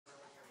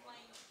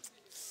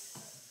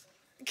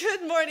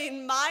Good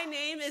morning. My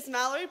name is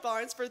Mallory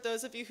Barnes, for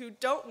those of you who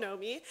don't know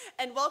me,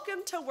 and welcome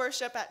to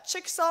worship at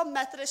Chickasaw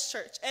Methodist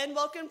Church, and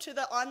welcome to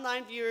the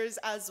online viewers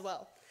as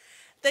well.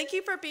 Thank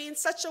you for being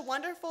such a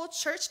wonderful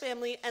church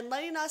family and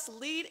letting us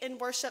lead in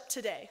worship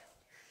today.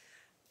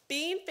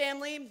 Being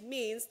family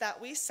means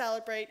that we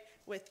celebrate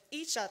with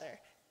each other,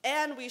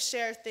 and we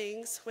share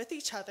things with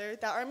each other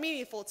that are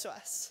meaningful to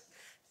us.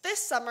 This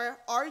summer,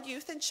 our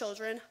youth and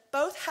children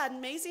both had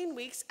amazing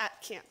weeks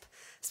at camp,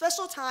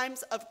 special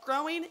times of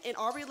growing in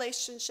our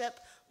relationship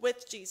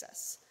with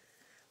Jesus.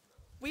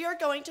 We are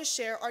going to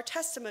share our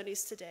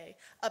testimonies today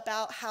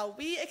about how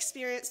we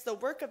experienced the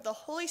work of the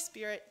Holy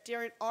Spirit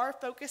during our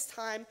focused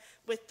time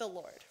with the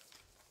Lord.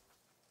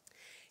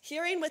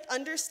 Hearing with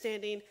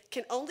understanding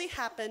can only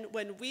happen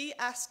when we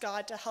ask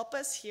God to help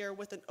us hear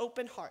with an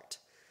open heart.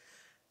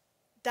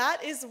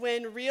 That is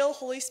when real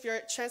Holy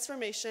Spirit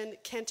transformation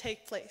can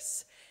take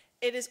place.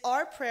 It is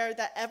our prayer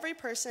that every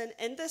person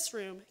in this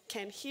room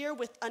can hear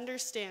with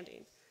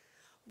understanding.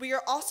 We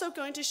are also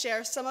going to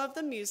share some of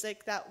the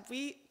music that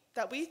we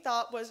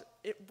thought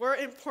were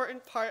an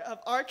important part of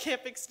our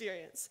camp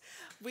experience.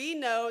 We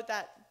know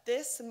that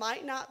this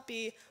might not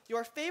be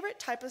your favorite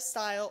type of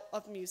style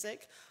of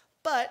music,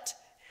 but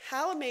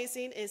how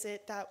amazing is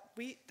it that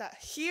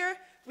here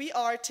we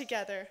are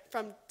together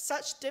from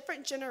such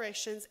different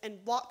generations and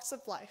walks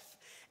of life.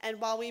 And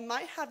while we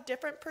might have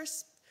different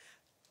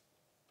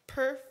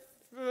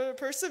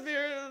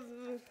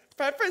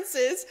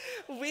preferences,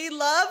 we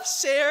love,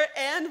 share,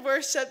 and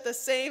worship the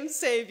same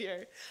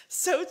Savior.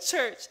 So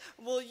church,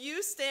 will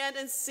you stand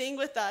and sing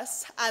with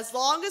us? As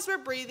long as we're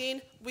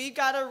breathing, we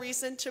got a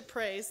reason to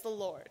praise the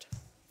Lord.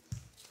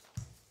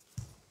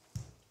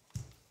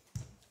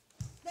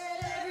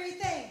 Let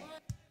everything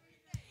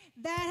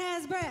that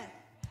has breath,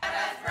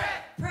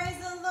 praise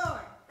the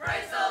Lord.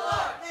 Praise the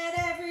Lord. Let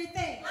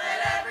everything Let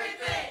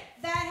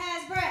that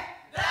has breath,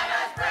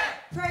 everything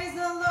praise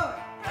the Lord.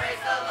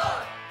 praise the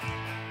Lord.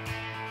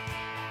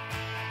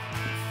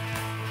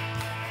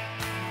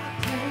 I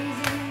praise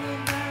in the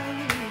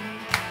valley,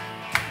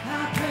 I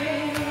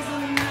praise on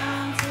the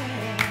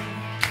mountain,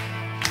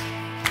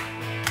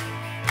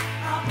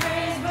 I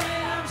praise when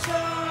I'm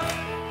sure,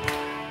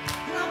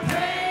 and I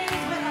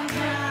praise when I'm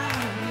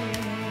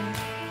drowning.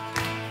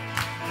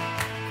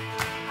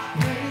 I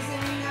praise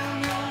in the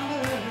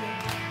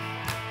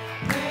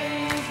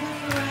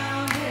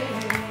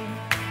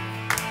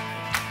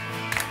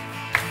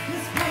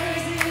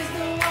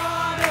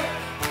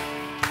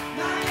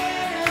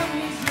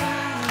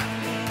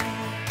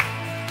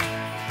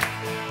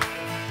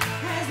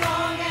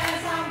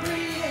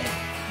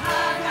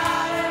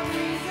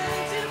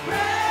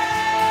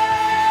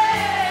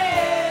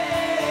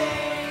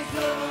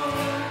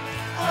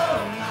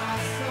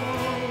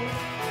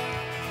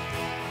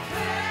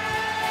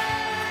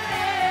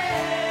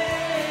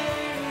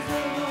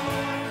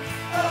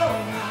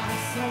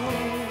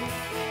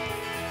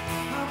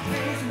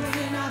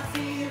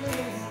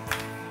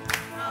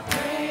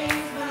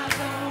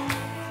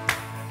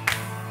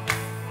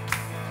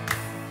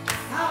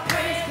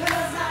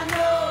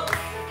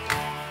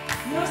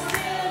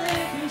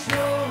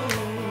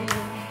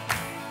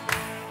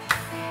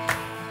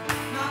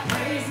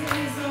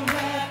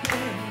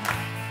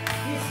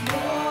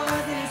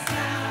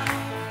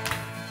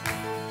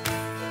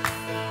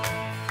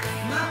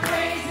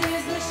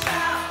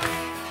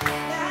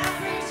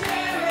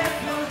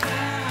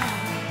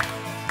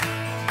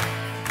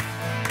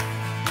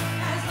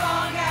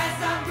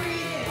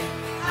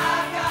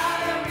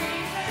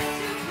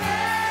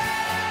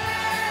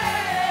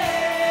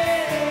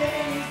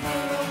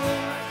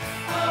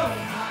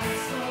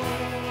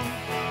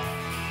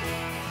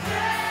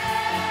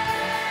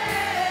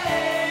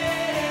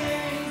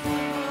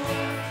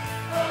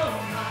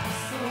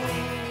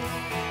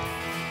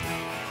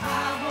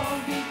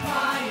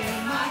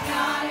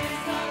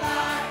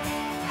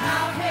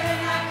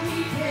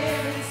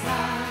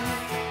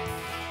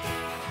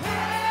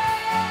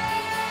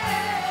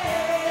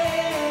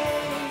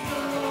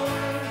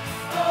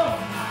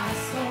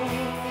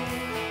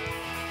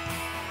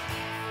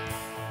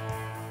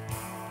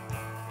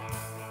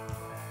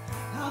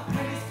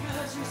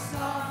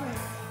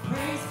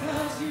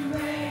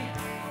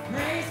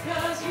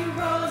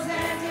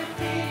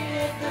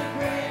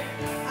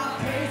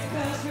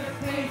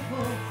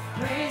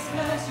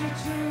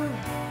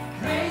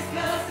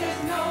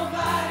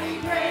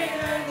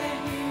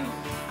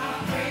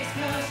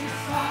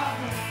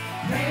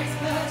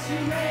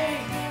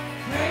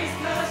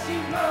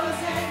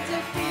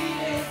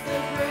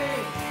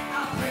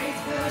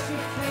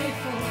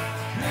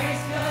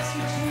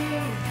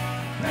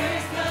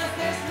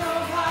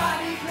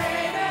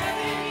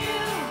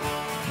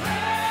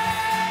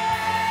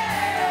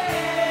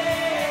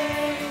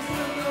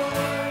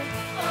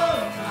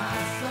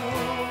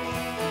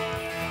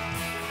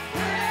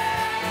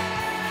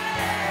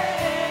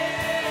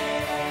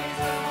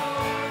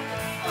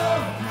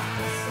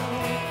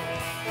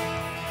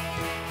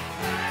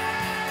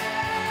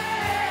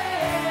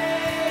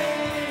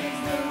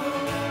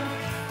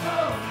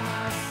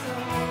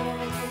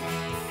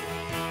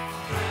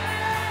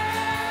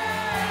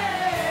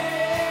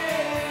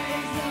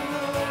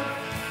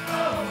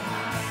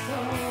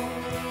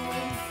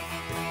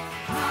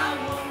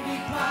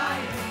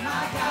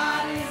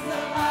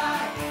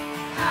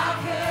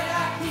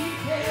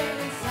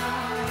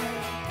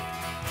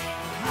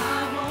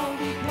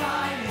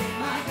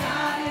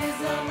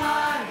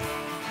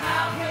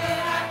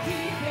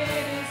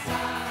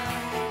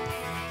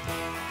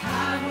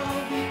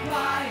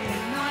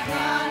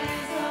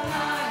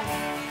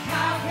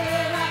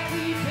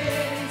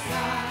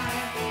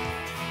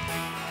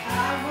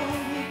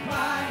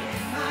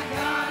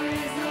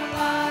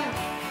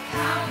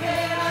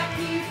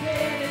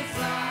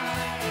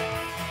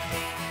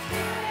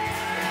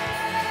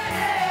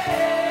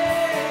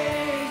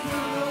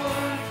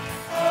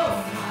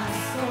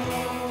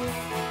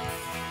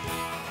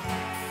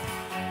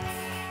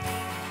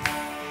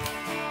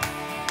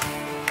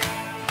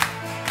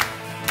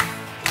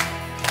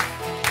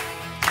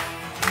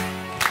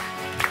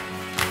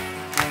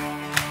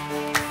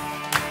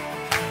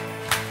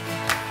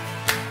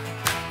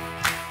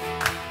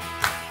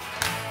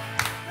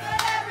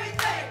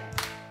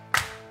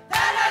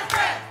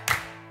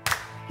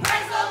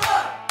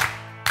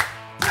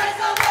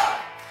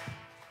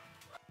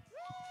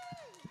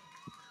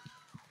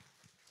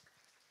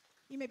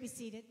may be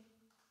seated.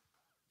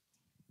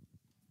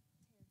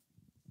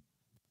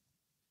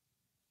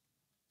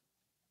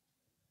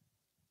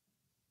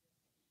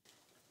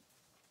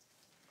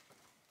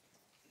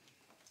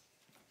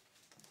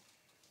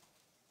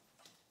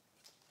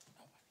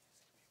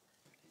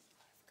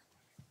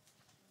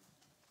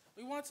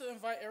 We want to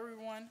invite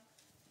everyone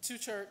to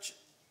church,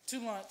 to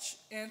lunch,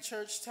 and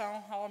church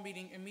town hall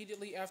meeting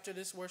immediately after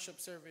this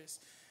worship service.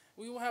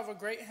 We will have a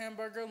great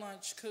hamburger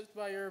lunch cooked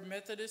by your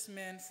Methodist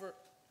men for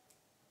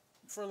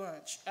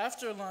lunch.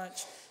 After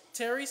lunch,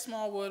 Terry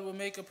Smallwood will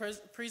make a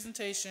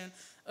presentation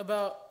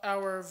about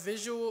our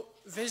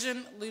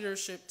vision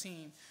leadership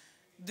team.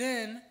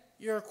 Then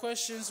your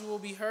questions will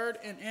be heard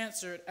and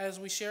answered as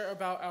we share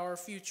about our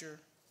future.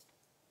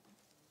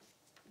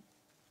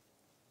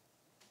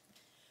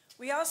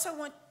 We also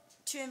want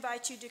to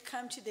invite you to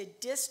come to the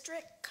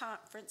district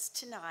conference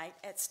tonight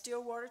at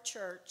Stillwater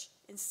Church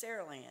in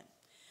Saraland.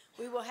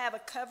 We will have a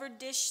covered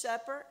dish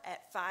supper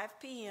at 5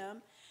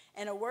 p.m.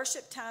 and a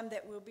worship time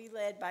that will be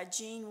led by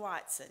Gene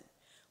Watson.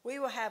 We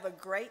will have a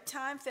great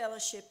time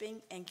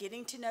fellowshipping and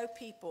getting to know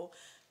people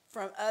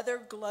from other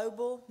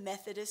global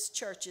Methodist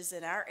churches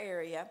in our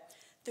area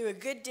through a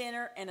good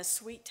dinner and a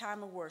sweet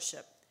time of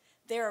worship.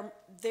 There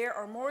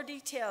are more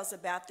details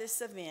about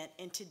this event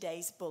in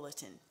today's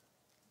bulletin.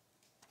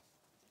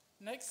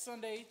 Next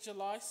Sunday,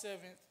 July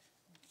 7th,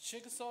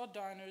 Chickasaw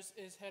Diners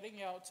is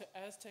heading out to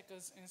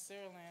Aztecas in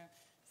Saraland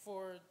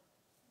for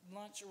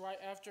lunch right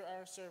after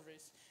our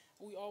service.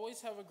 We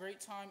always have a great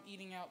time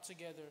eating out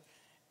together.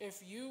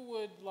 If you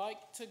would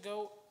like to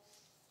go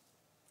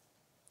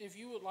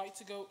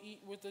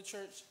eat with the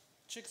church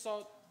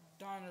Chickasaw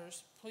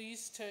Diners,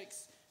 please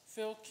text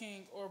Phil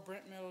King or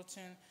Brent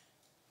Middleton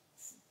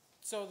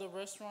so the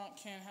restaurant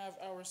can have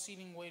our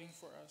seating waiting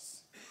for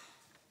us.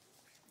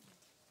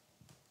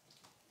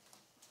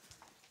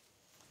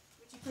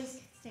 Would you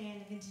please stand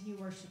and continue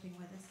worshiping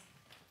with us?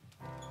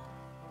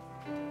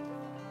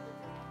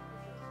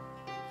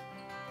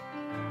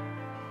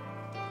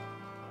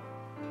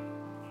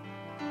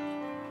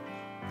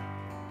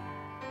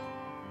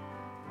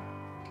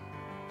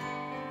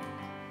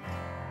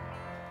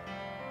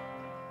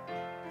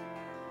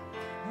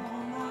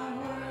 All my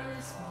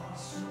words fall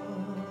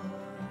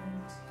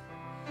short.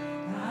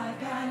 I've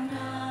got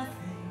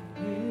nothing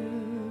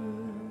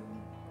new.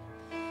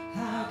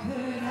 How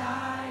could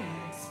I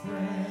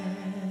express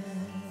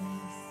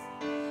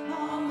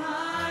all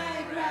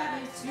my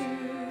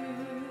gratitude?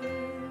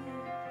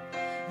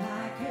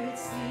 I could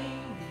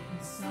sing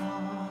these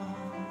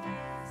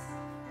songs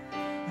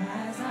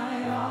as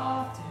I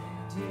often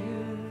do.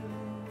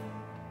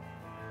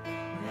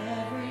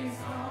 Every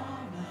song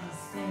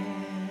must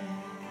end,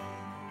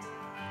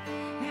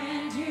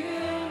 and you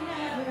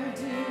never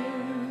do.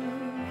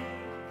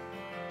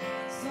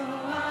 So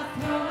I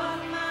throw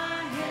up my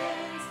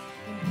hands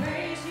and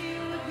praise you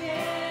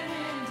again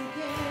and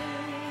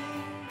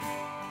again.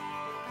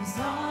 'Cause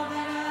all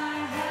that I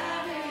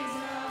have is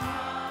a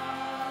hallelujah,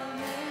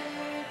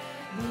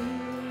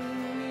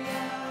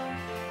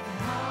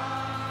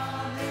 hallelujah.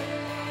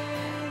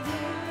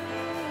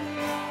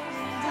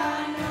 And I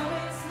know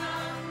it's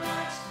not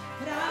much,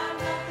 but I've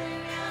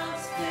nothing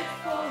else fit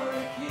for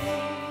a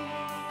king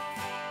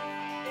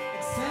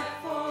except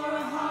for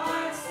a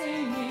heart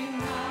singing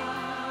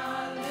hallelujah,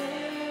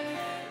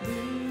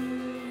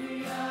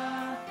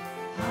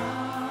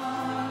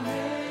 hallelujah.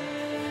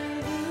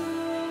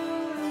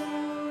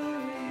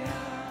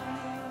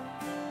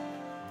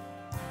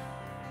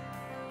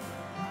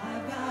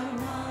 I've got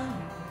one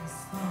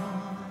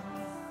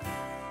response.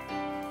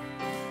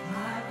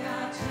 I've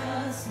got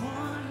just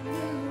one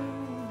move.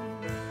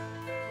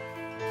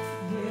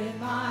 With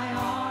my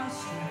arms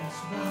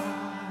stretched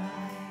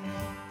wide,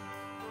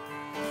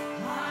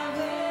 I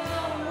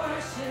will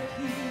worship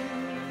you.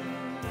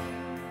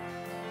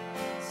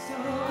 So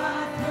I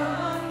throw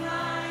up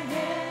my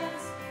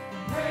hands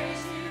and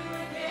praise you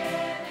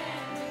again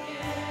and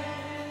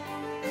again.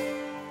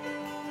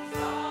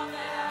 'Cause all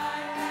that I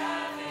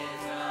have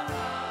is a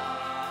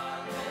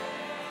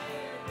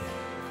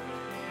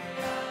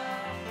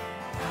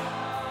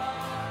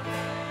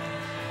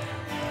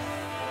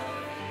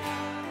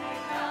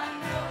I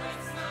know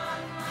it's not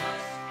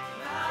much,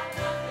 but I've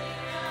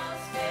nothing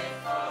else fit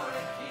for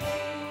a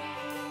king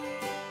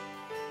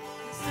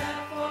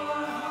except for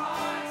a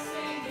heart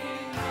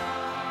singing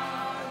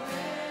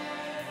hallelujah.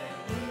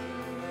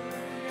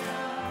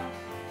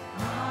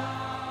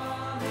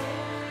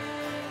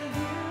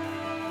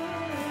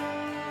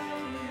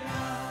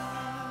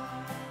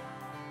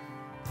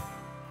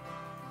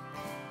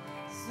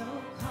 So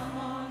come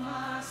on,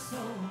 my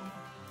soul,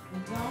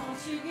 and don't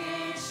you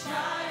get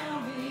shy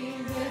on me.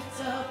 Lift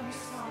up your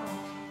song,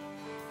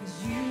 'cause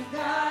you've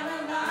got a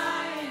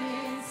lion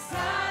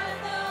inside of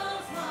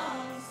those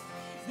lungs.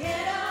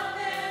 Get up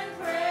and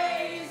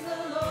praise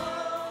the Lord.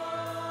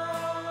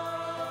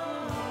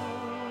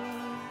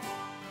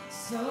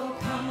 So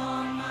come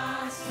on,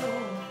 my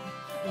soul,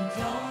 and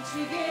don't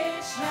you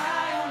get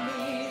shy on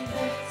me.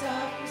 Lift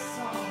up your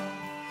song,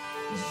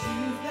 'cause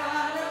you've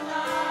got a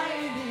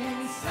lion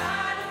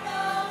inside of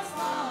those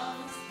lungs.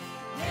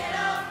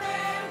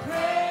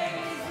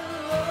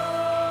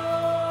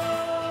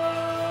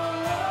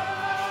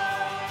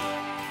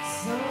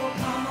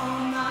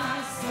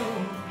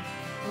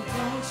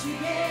 you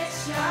get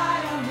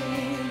shy on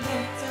me,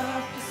 lift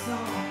up your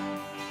song.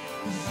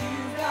 'Cause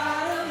you've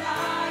got a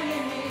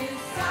lion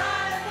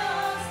inside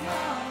those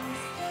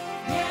lungs.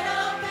 Get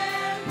up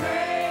and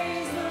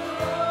praise the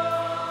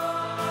Lord.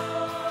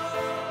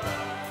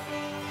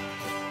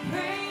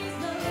 Praise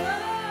the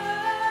Lord.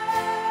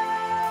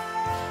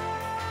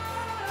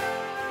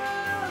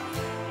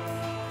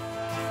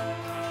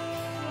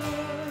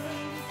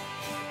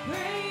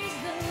 Praise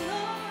the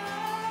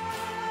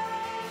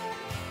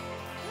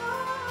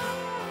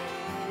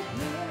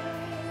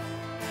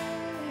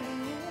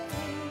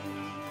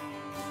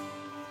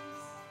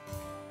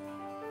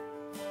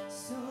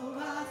So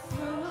I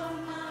throw up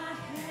my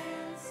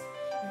hands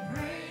and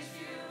praise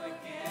you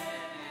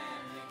again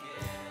and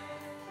again.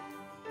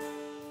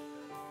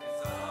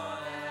 'Cause all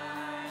that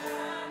I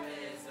have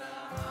is a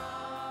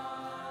hallelujah,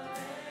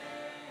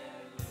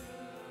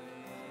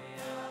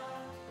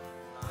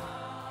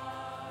 hallelujah.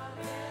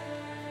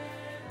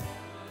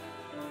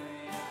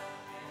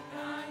 And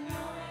I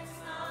know it's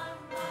not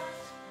much,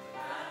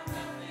 but I've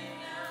nothing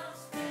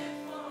else fit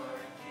for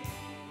a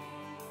king.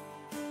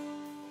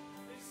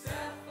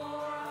 Except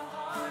for a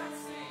heart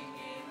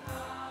singing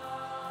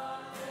hallelujah,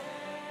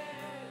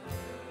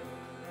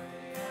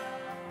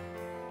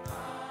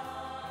 hallelujah.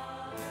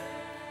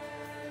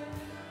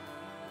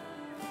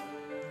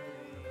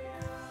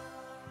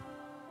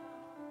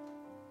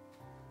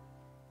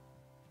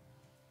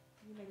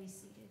 You may be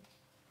seated.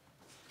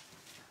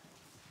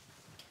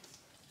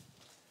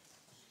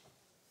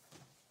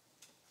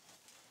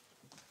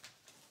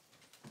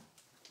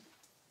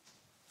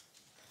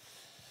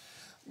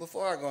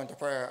 Before I go into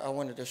prayer, I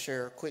wanted to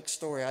share a quick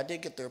story. I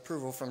did get the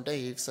approval from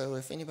Dave, so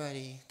if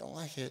anybody don't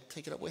like it,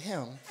 take it up with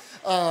him.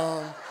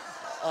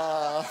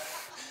 I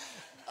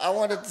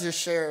wanted to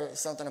share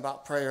something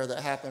about prayer that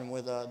happened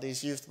with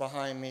these youth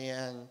behind me,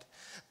 and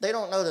they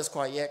don't know this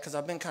quite yet because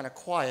I've been kind of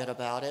quiet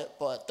about it,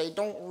 but they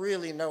don't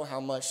really know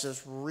how much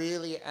this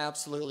really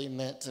absolutely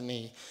meant to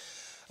me.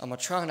 I'm going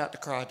to try not to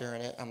cry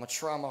during it. I'm going to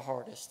try my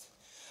hardest.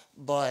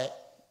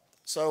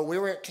 So we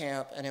were at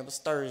camp, and it was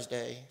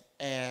Thursday,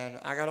 and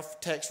I got a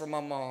text from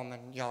my mom,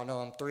 and y'all know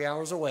I'm 3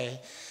 hours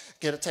away.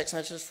 Get a text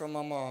message from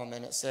my mom,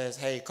 and it says,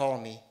 hey, call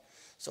me.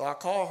 So I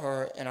call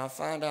her, and I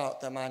find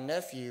out that my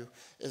nephew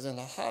is in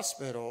the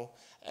hospital,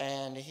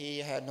 and he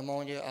had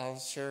pneumonia. I'll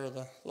share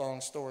the long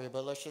story,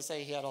 but let's just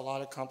say he had a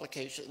lot of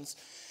complications.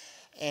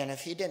 And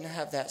if he didn't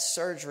have that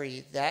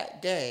surgery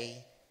that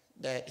day,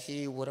 that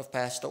he would have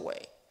passed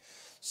away.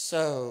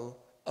 So,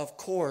 of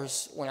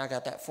course, when I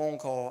got that phone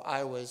call,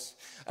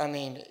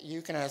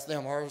 you can ask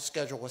them, our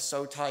schedule was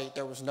so tight,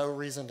 there was no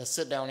reason to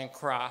sit down and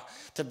cry,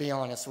 to be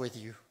honest with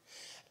you.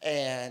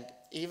 And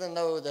even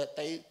though that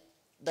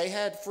they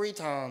had free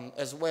time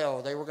as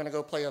well, they were going to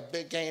go play a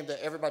big game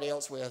that everybody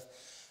else with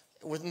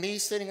me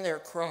sitting there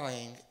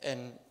crying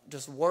and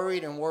just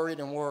worried and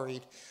worried and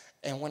worried.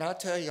 And when I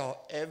tell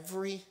y'all,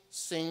 every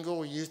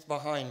single youth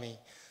behind me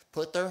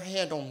put their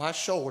hand on my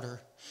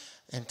shoulder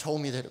and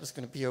told me that it was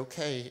going to be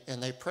okay,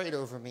 and they prayed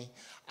over me.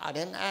 I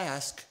didn't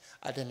ask.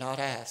 I did not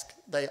ask.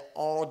 They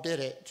all did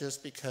it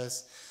just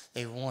because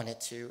they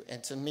wanted to.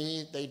 And to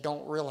me, they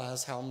don't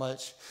realize how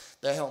much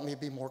that helped me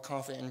be more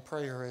confident in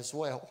prayer as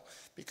well,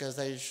 because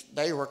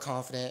they were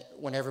confident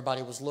when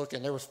everybody was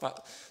looking. There was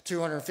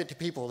 250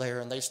 people there,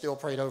 and they still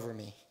prayed over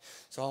me.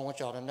 So I want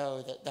y'all to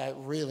know that that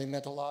really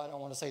meant a lot. I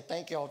want to say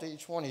thank y'all to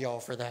each one of y'all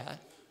for that.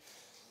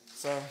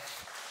 So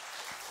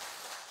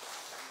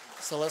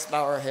let's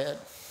bow our head.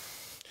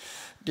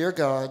 Dear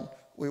God,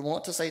 we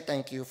want to say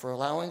thank you for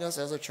allowing us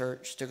as a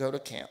church to go to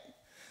camp.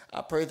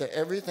 I pray that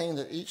everything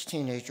that each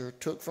teenager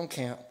took from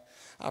camp,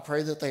 I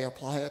pray that they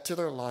apply it to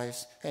their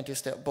lives and to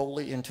step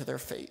boldly into their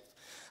faith.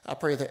 I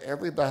pray that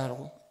every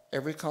battle,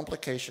 every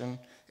complication,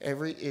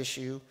 every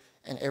issue,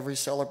 and every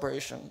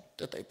celebration,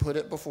 that they put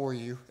it before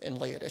you and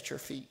lay it at your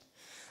feet.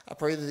 I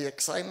pray that the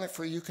excitement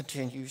for you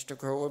continues to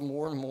grow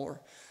more and more.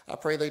 I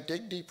pray they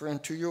dig deeper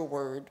into your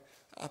word.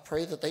 I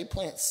pray that they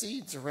plant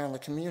seeds around the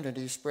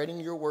community, spreading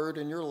your word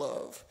and your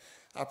love.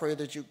 I pray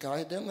that you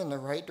guide them in the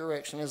right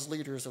direction as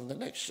leaders of the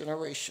next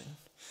generation.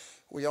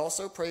 We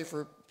also pray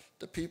for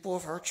the people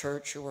of our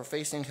church who are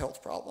facing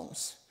health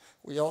problems.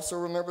 We also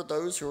remember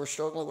those who are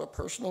struggling with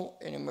personal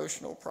and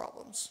emotional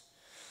problems.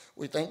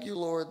 We thank you,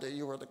 Lord, that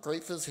you are the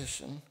great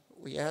physician.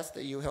 We ask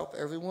that you help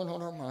everyone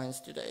on our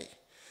minds today.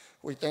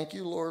 We thank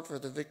you, Lord, for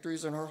the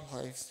victories in our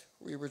lives.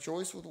 We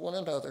rejoice with one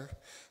another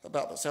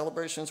about the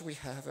celebrations we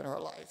have in our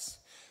lives.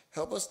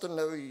 Help us to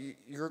know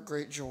your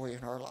great joy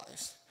in our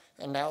lives.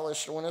 And now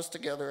let's join us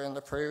together in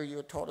the prayer you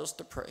have taught us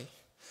to pray.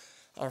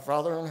 Our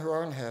Father who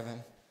art in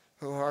heaven,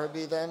 hallowed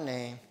be thy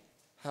name.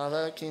 How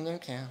thy kingdom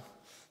come,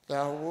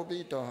 thy will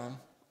be done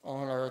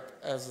on earth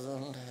as it is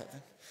in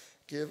heaven.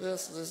 Give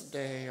us this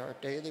day our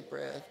daily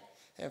bread,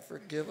 and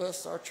forgive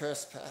us our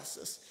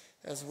trespasses,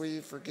 as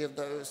we forgive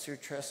those who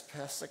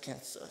trespass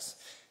against us.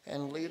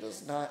 And lead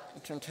us not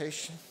in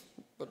temptation,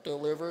 but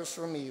deliver us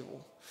from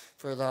evil.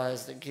 For thy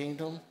is the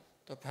kingdom,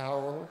 the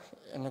power,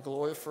 and the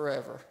glory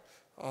forever.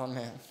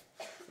 Amen.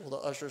 Will the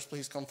ushers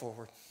please come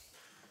forward?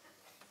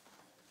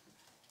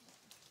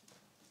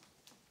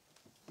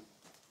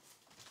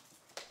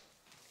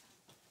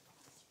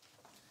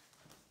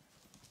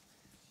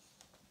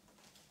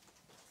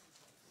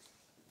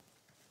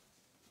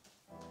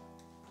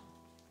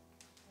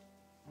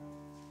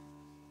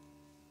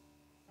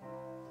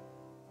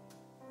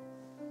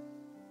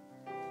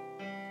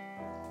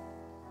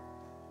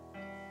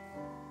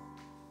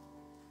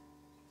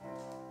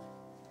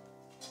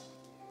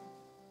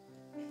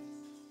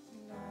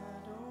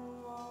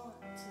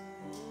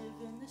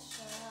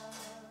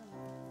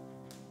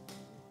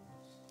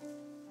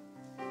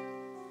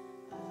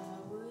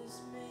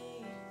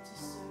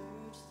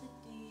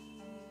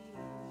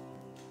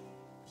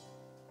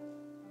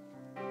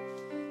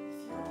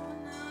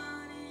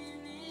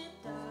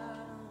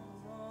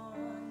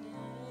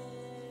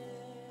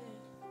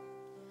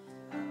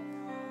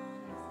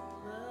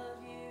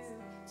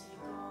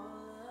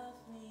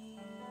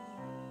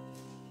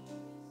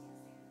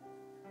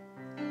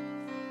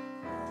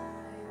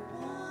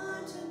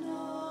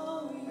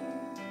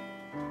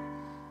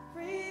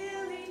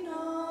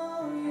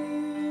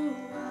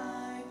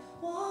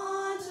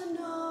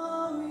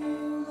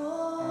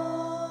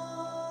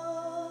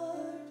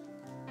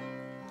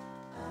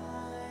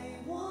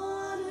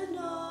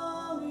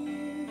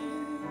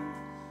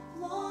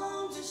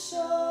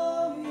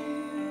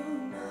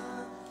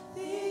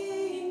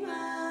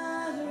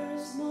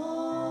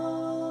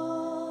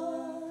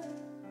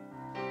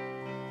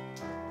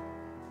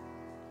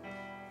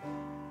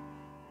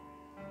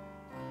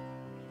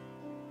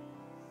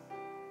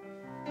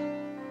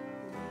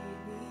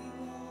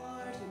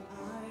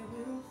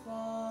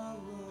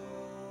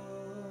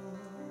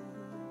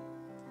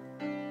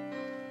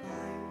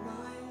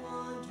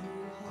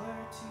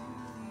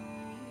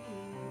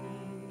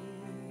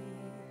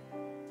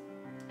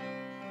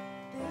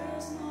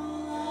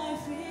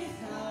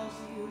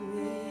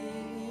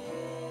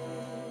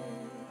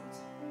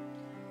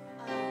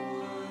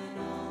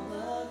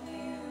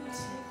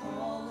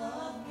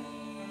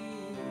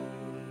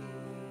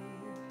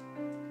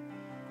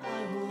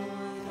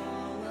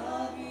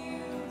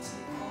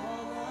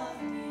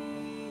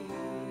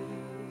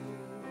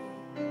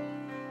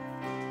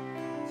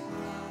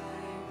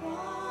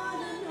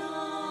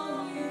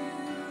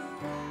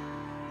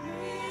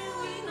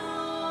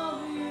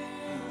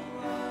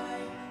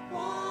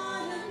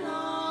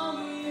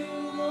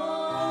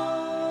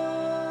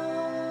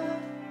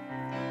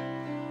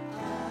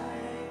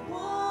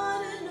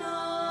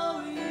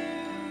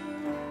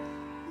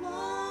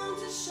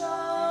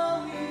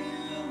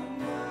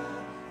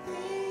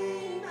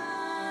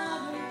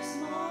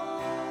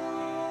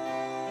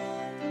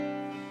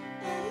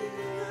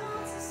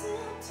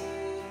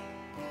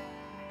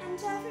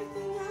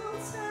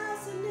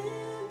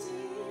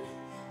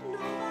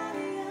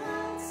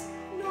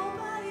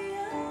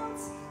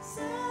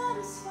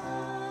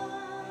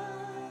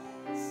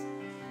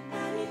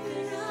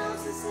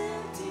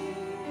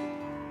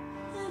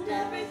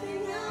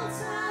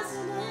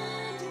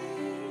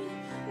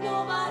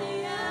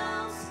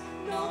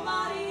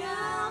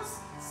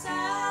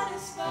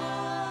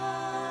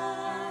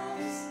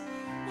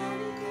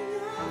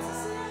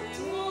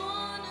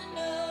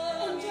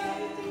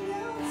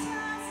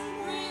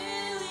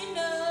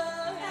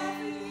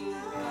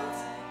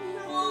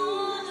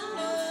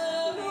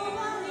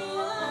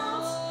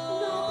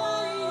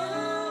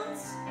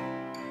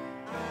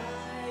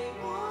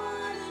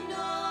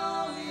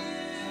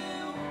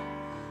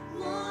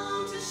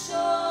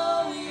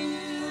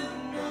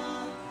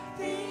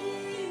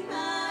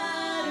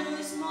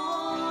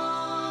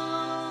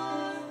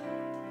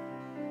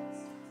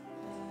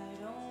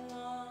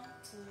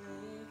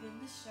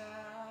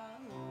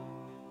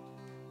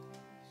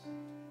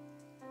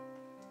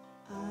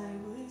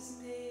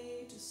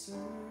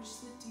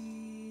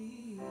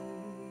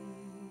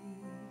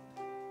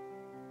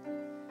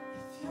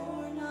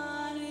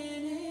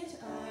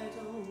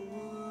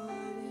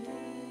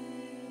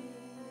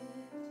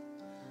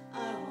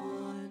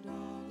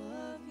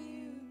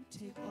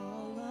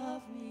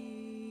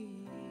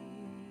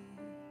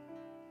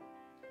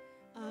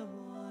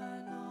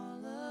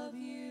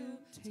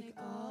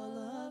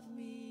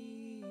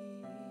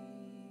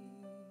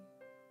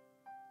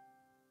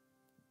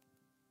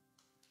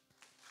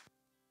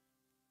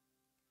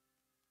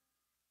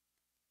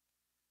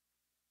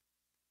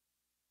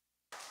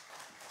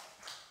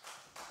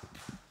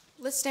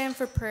 Let's stand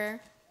for prayer.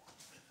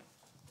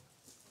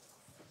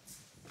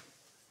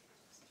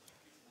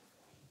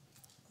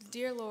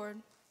 Dear Lord,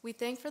 we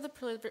thank for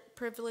the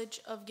privilege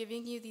of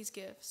giving you these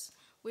gifts.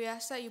 We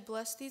ask that you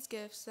bless these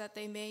gifts, that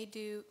they may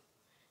do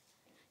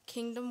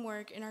kingdom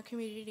work in our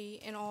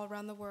community and all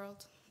around the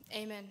world.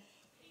 Amen.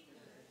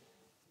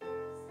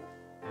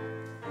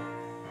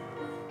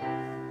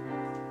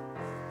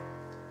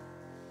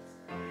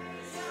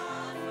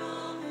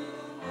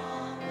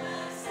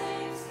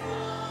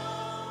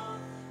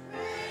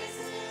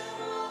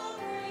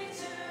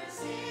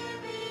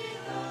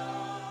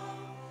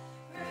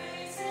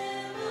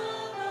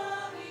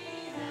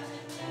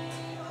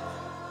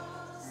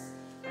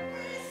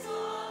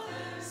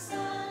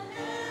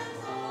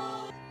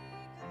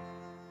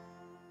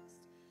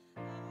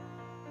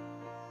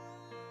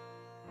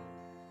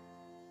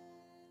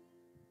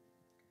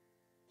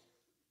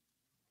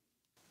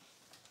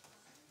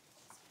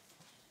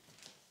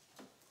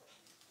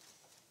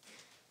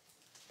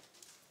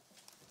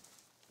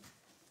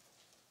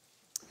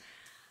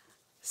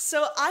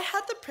 So I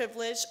had the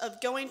privilege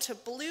of going to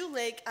Blue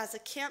Lake as a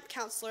camp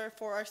counselor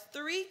for our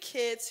 3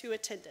 kids who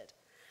attended.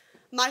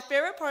 My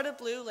favorite part of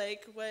Blue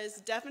Lake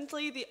was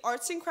definitely the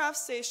arts and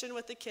crafts station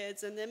with the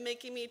kids and them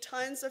making me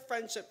tons of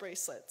friendship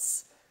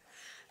bracelets.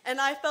 And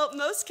I felt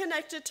most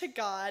connected to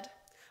God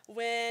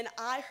when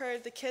I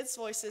heard the kids'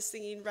 voices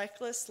singing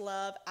Reckless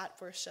Love at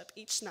worship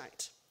each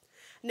night.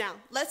 Now,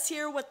 let's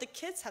hear what the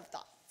kids had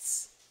thought.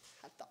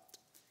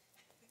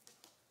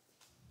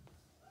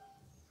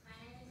 My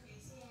name is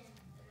Gracie,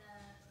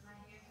 and my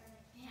favorite part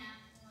of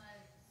camp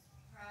was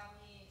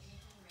probably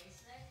making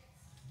bracelets.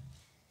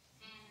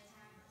 And the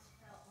time I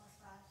felt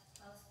most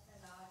close to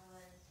God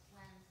was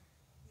when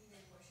we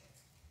did worship.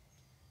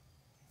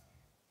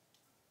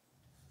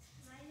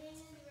 My name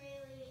is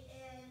Rayleigh,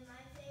 and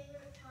my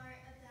favorite part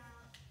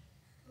about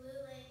Blue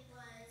Lake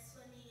was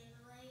swimming in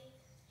the lake.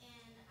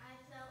 And I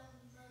felt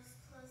most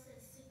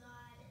closest to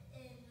God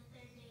in the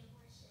third day of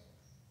worship.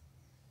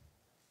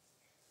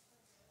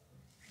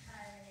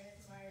 Hi, my name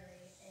is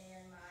Marley,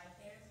 and my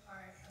favorite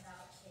part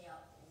about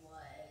camp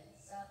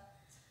was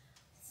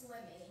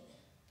swimming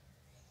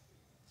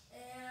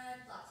and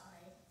lot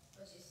time,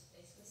 which is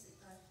basically sleep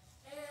time.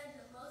 And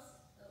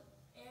the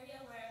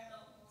area where I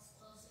felt most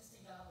closest to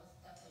God was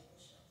definitely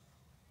worship.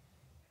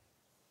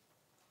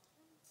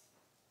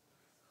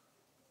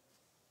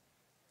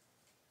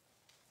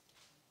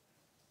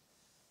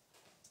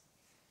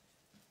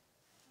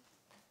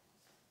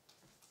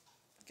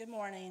 Good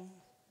morning.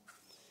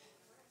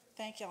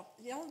 Thank y'all.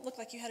 Y'all look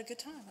like you had a good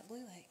time at Blue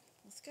Lake.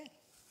 That's good.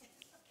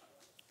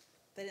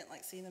 They didn't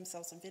like seeing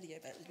themselves in video,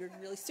 but you're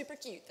really super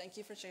cute. Thank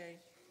you for sharing.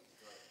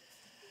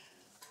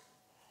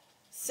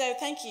 So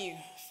thank you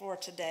for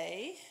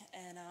today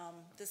and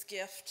this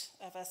gift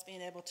of us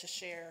being able to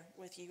share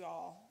with you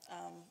all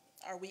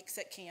our weeks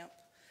at camp.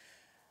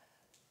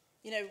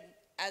 You know,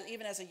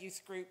 even as a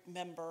youth group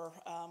member,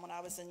 when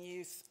I was in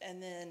youth,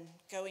 and then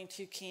going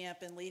to camp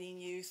and leading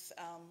youth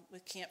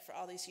with camp for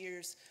all these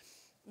years,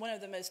 one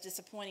of the most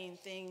disappointing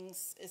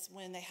things is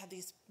when they have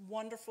these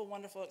wonderful,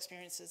 wonderful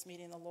experiences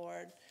meeting the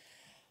Lord.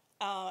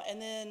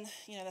 And then,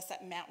 you know, that's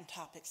that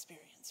mountaintop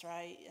experience,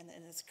 right? And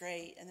it's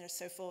great, and they're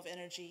so full of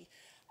energy.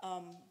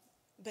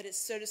 But it's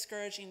so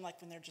discouraging,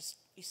 like when they're just,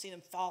 you see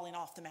them falling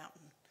off the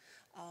mountain.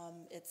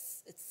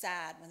 It's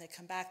sad when they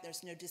come back,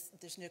 there's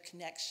no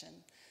connection.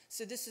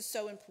 So this is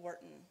so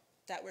important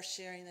that we're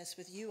sharing this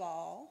with you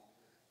all,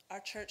 our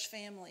church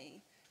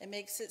family. It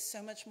makes it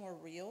so much more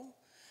real.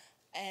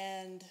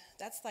 And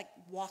that's like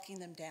walking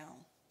them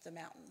down the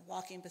mountain,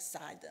 walking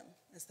beside them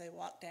as they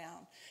walk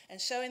down,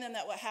 and showing them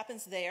that what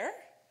happens there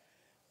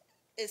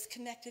is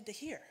connected to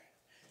here,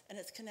 and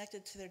it's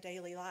connected to their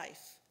daily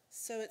life.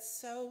 So it's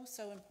so,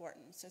 so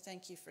important. So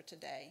thank you for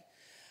today.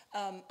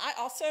 I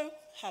also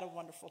had a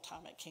wonderful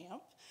time at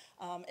camp.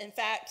 In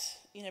fact,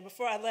 you know,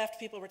 before I left,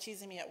 people were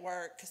teasing me at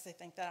work because they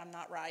think that I'm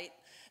not right,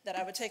 that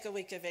I would take a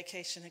week of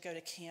vacation and go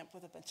to camp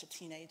with a bunch of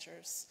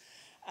teenagers.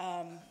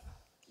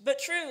 But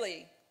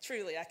truly,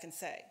 I can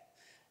say,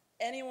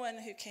 anyone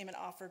who came and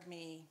offered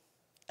me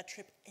a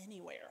trip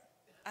anywhere,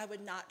 I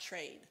would not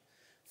trade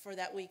for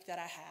that week that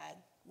I had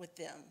with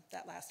them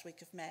that last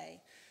week of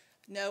May.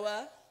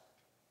 Noah,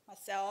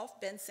 myself,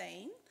 Ben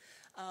Sane,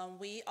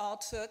 we all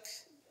took,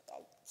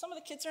 some of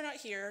the kids are not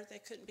here, they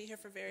couldn't be here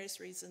for various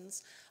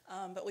reasons,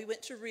 but we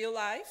went to Real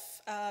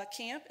Life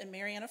Camp in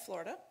Marianna,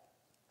 Florida.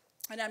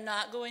 And I'm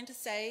not going to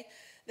say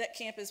that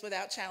camp is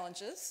without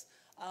challenges.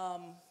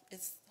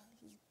 It's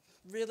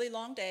really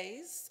long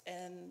days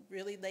and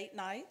really late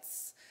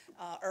nights,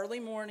 early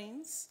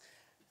mornings.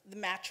 The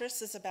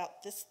mattress is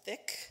about this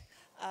thick,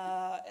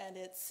 and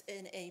it's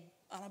on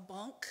a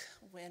bunk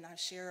when I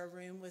share a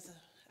room with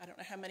I don't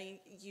know how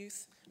many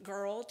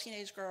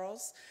teenage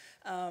girls.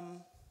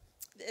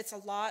 It's a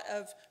lot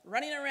of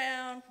running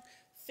around,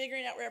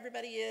 figuring out where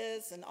everybody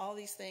is and all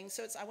these things.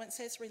 So I wouldn't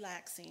say it's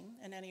relaxing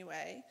in any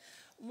way.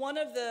 One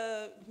of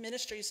the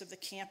ministries of the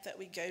camp that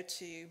we go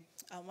to,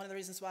 one of the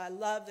reasons why I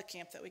love the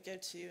camp that we go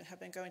to and have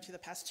been going to the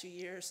past 2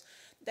 years,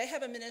 they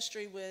have a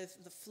ministry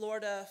with the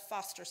Florida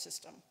foster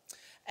system.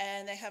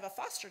 And they have a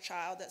foster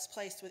child that's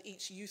placed with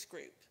each youth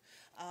group.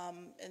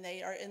 And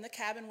they are in the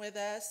cabin with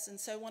us. And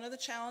so one of the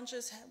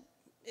challenges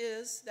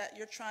is that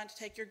you're trying to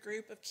take your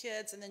group of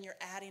kids and then you're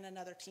adding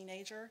another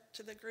teenager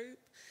to the group.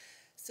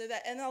 So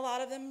that, and a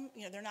lot of them,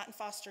 they're not in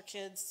foster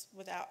kids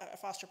without a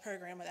foster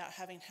program without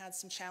having had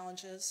some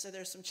challenges. So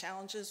there's some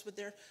challenges with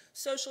their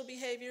social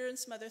behavior and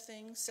some other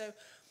things. So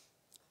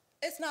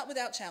it's not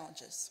without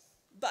challenges.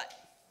 But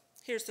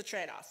here's the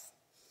trade-off.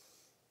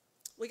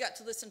 We got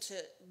to listen to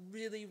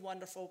really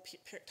wonderful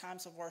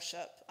times of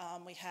worship.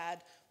 We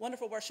had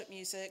wonderful worship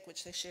music,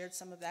 which they shared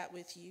some of that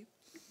with you.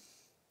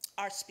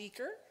 Our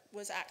speaker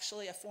was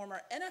actually a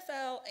former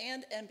NFL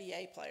and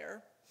NBA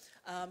player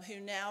who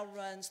now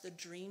runs the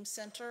Dream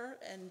Center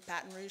in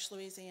Baton Rouge,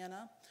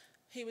 Louisiana.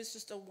 He was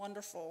just a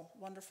wonderful,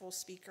 wonderful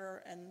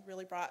speaker and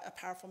really brought a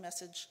powerful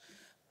message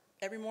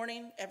every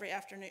morning, every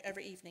afternoon,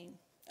 every evening.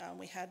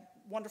 We had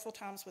wonderful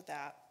times with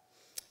that.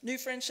 New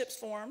friendships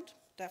formed,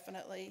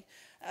 definitely.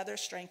 They're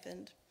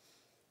strengthened.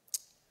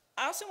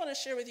 I also want to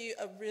share with you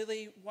a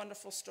really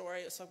wonderful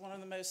story. It's like one of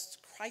the most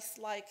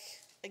Christ-like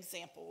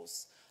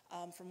examples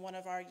from one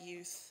of our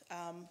youth.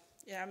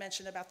 I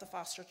mentioned about the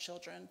foster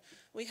children.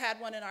 We had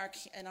one in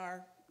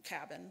our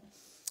cabin,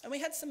 and we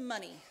had some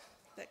money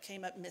that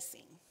came up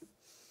missing.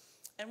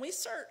 And we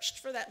searched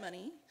for that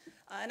money,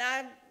 and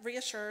I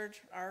reassured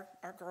our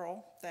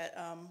girl that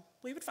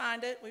we would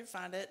find it,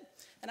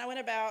 And I went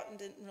about and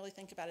didn't really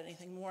think about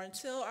anything more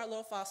until our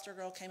little foster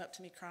girl came up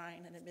to me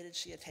crying and admitted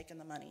she had taken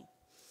the money.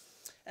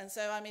 And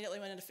so I immediately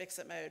went into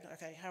fix-it mode.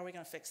 Okay, how are we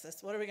going to fix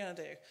this? What are we going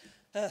to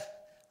do?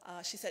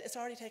 She said, it's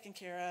already taken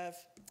care of.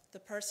 The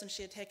person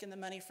she had taken the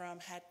money from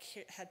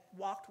had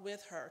walked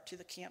with her to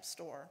the camp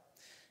store,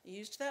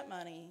 used that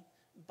money,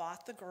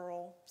 bought the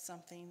girl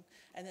something,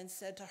 and then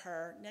said to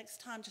her,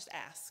 next time just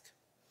ask.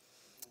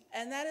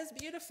 And that is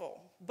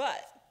beautiful.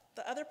 But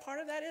the other part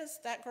of that is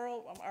that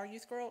girl, our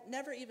youth girl,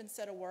 never even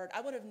said a word.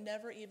 I would have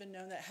never even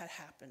known that had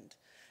happened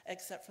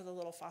except for the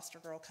little foster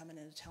girl coming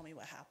in to tell me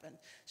what happened.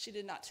 She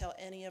did not tell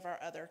any of our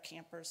other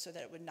campers so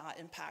that it would not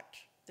impact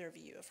their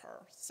view of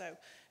her. So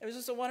it was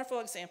just a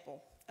wonderful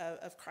example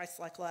of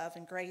Christ-like love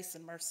and grace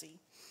and mercy.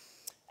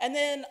 And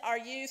then our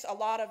youth, a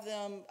lot of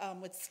them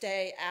would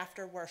stay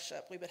after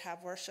worship. We would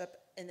have worship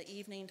in the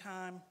evening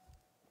time,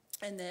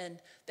 and then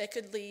they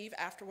could leave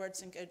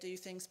afterwards and go do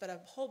things, but a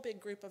whole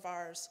big group of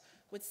ours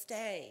would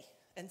stay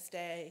and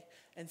stay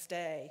and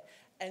stay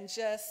and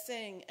just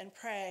sing and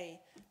pray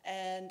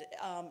and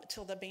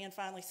till the band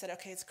finally said,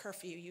 okay, it's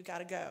curfew, you got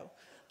to go.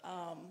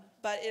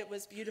 But it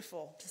was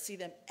beautiful to see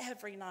them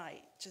every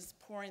night just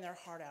pouring their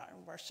heart out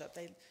in worship.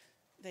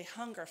 They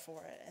hunger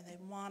for it and they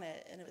want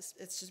it, and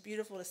it's just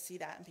beautiful to see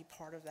that and be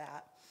part of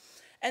that.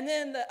 And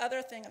then the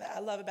other thing that I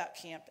love about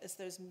camp is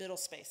those middle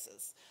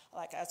spaces.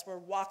 Like as we're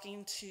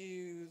walking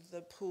to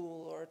the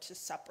pool or to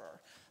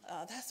supper,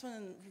 that's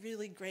when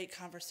really great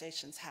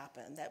conversations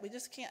happen that we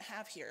just can't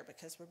have here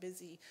because we're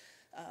busy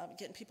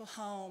getting people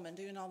home and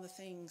doing all the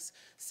things.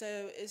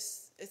 So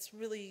it's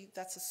really,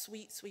 that's a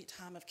sweet, sweet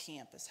time of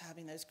camp, is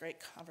having those great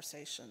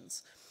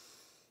conversations.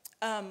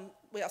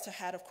 We also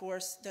had, of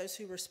course, those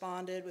who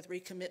responded with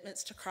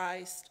recommitments to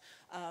Christ.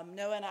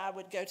 Noah and I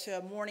would go to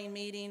a morning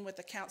meeting with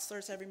the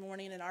counselors every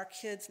morning, and our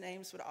kids'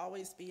 names would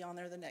always be on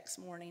there the next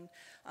morning.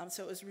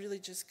 So it was really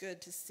just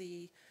good to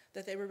see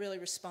that they were really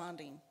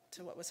responding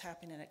to what was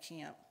happening at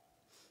camp.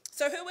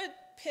 So who would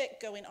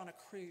pick going on a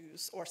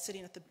cruise or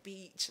sitting at the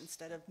beach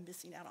instead of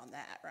missing out on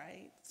that,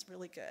 right? It's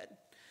really good.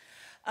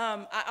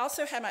 I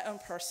also had my own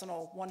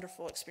personal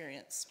wonderful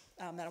experience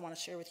that I want to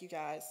share with you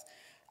guys.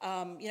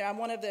 I'm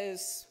one of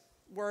those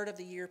word of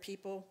the year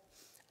people.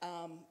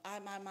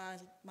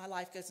 My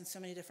life goes in so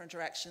many different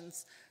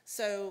directions.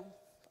 So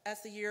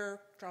as the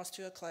year draws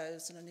to a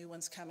close and a new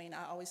one's coming,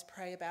 I always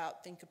pray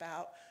about, think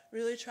about,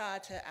 really try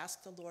to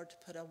ask the Lord to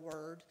put a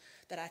word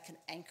that I can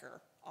anchor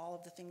all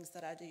of the things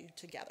that I do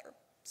together.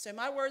 So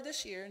my word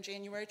this year in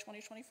January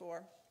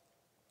 2024,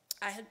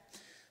 I had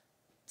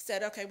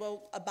said, okay,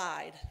 well,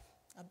 abide.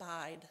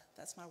 Abide,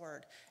 that's my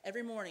word.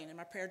 Every morning in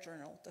my prayer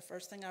journal, the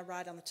first thing I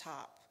write on the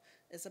top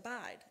is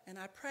abide. And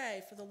I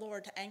pray for the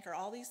Lord to anchor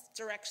all these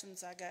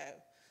directions I go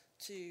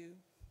to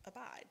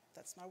abide.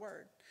 That's my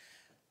word.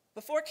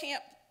 Before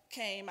camp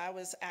came, I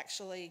was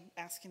actually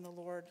asking the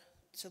Lord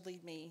to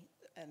lead me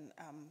and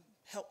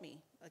help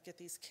me get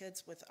these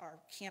kids with our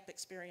camp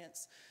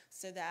experience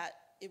so that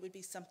it would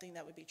be something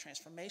that would be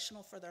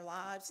transformational for their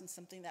lives and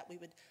something that we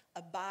would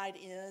abide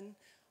in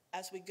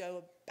as we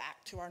go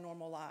back to our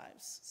normal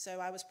lives. So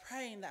I was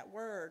praying that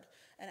word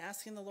and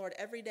asking the Lord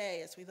every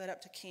day as we led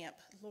up to camp,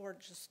 Lord,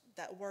 just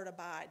that word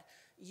abide,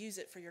 use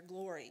it for your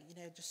glory.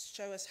 Just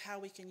show us how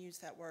we can use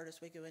that word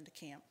as we go into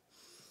camp.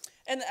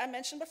 And I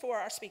mentioned before,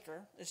 our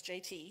speaker is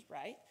JT,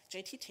 right?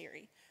 JT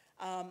Terry.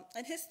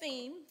 And his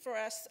theme for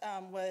us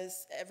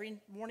was every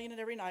morning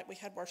and every night we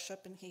had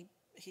worship, and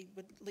he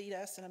would lead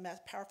us in a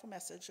powerful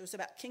message. It was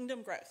about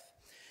kingdom growth.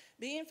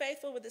 being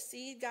faithful with the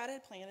seed God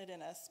had planted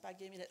in us by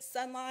giving it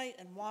sunlight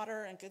and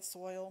water and good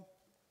soil,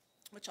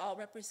 which all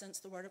represents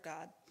the Word of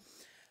God.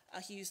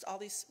 He used all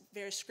these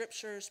various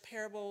scriptures,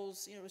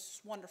 parables. It was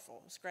just wonderful.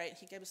 It was great.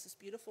 He gave us this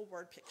beautiful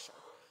word picture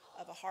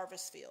of a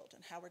harvest field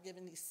and how we're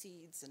given these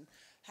seeds and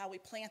how we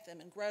plant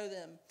them and grow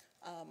them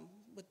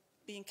with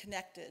being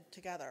connected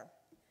together.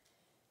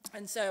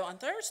 And so on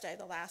Thursday,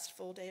 the last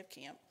full day of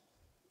camp,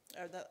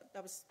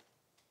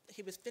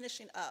 he was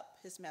finishing up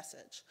his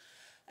message.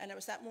 And it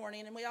was that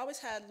morning, and we always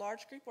had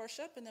large group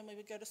worship, and then we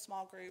would go to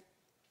small group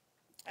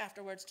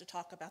afterwards to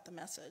talk about the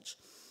message.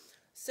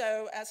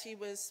 So as he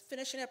was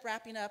finishing up,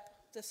 wrapping up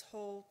this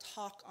whole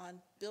talk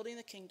on building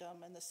the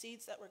kingdom and the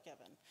seeds that were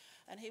given,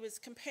 and he was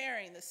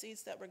comparing the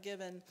seeds that were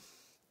given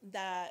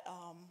that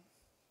are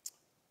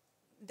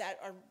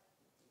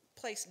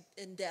placed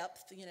in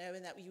depth,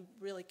 and that you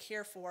really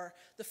care for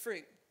the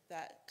fruit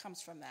that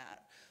comes from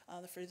that,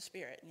 the fruit of the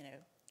Spirit,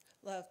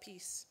 love,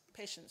 peace,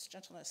 patience,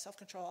 gentleness,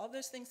 self-control, all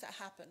those things that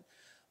happen.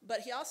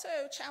 But he also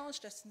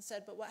challenged us and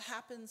said, but what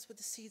happens with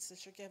the seeds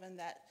that you're given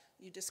that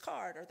you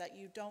discard or that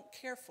you don't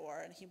care for?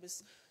 And he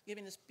was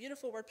giving this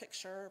beautiful word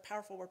picture,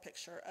 powerful word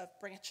picture of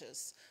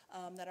branches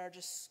that are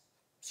just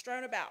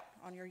strewn about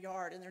on your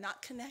yard, and they're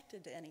not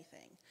connected to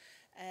anything.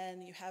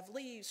 And you have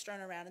leaves strewn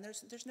around, and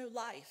there's no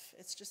life.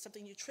 It's just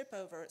something you trip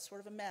over. It's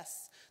sort of a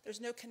mess. There's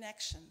no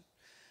connection.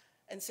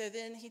 And so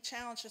then he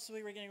challenged us.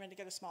 We were getting ready to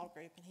go to small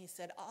group, and he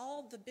said,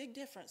 all the big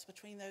difference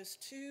between those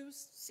two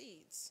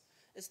seeds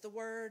is the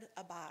word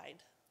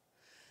abide.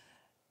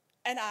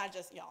 And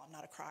y'all, I'm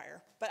not a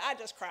crier, but I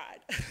just cried.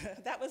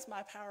 That was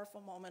my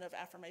powerful moment of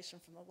affirmation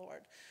from the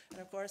Lord. And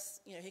of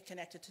course, he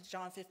connected to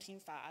John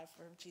 15:5,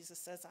 where Jesus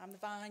says, I'm the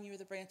vine, you are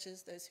the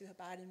branches, those who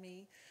abide in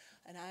me,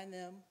 and I in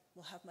them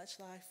will have much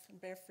life and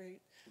bear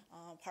fruit.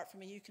 Apart from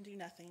me, you can do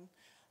nothing.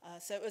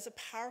 So it was a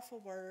powerful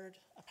word,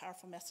 a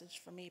powerful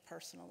message for me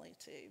personally,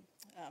 too.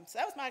 So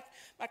that was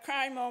my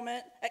crying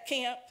moment at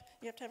camp.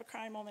 You have to have a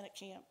crying moment at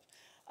camp.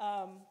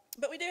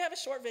 But we do have a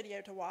short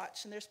video to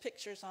watch, and there's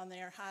pictures on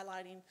there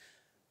highlighting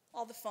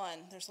all the fun.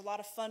 There's a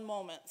lot of fun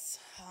moments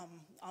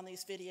on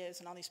these videos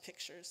and on these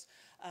pictures.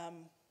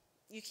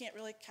 You can't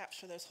really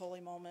capture those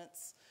holy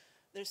moments.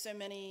 There's so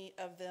many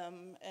of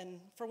them, and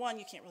for one,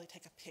 you can't really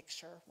take a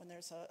picture when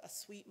there's a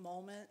sweet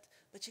moment,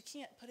 but you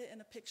can't put it in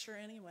a picture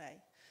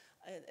anyway.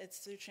 It's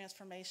through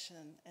transformation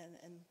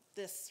and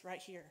this right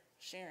here,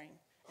 sharing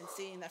and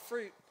seeing the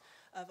fruit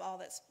of all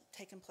that's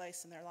taken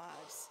place in their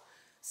lives.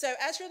 So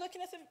as you're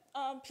looking at the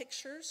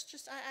pictures,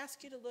 I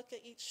ask you to look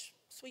at each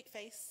sweet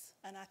face,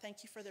 and I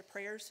thank you for the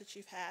prayers that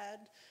you've had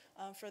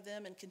for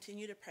them, and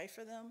continue to pray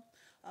for them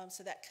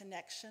so that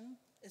connection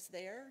is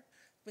there,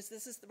 because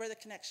this is where the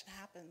connection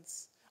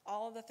happens.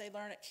 All that they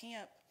learn at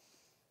camp,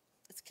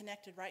 it's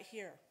connected right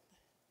here.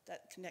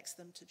 That connects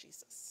them to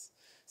Jesus.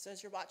 So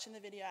as you're watching the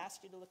video, I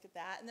ask you to look at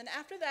that. And then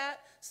after that,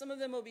 some of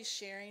them will be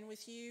sharing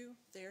with you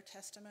their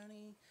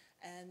testimony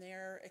and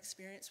their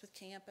experience with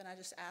camp, and I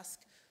just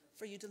ask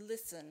for you to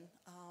listen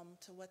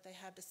to what they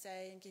have to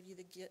say and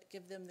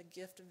give them the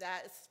gift of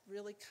that. It's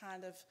really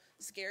kind of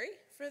scary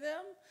for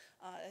them.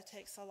 It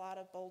takes a lot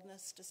of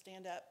boldness to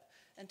stand up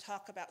and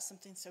talk about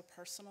something so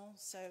personal.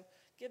 So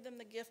give them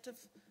the gift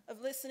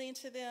of listening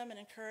to them and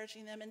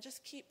encouraging them, and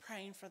just keep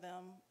praying for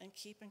them and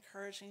keep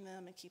encouraging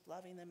them and keep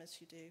loving them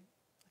as you do.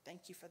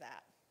 Thank you for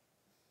that.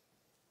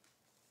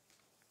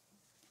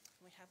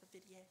 We have a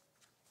video.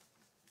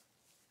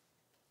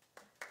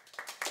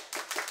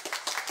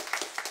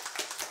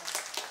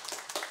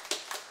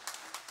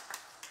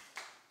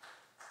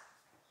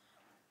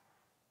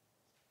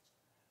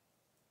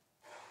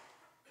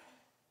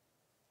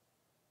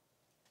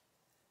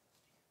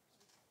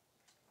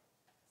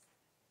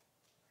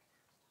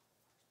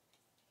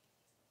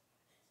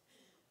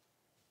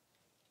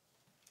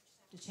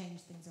 To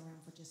change things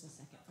around for just a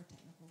second for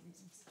technical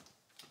reasons.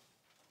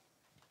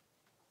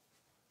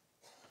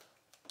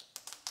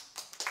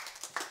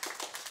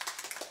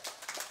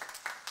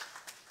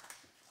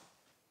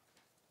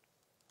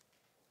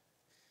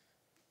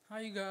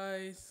 Hi, you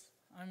guys.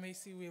 I'm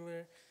Macy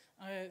Wheeler.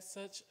 I had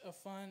such a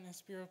fun and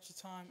spiritual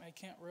time at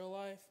Camp Real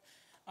Life.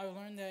 I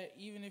learned that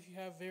even if you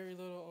have very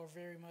little or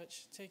very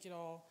much, take it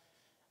all.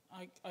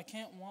 I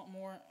can't want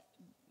more,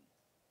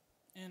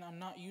 and I'm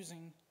not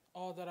using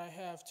all that I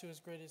have to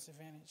its greatest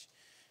advantage.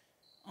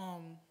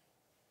 On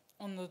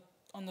the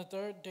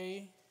third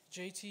day,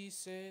 JT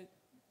said,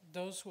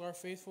 those who are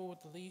faithful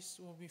with the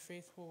least will be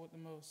faithful with the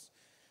most.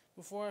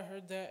 Before I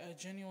heard that, I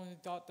genuinely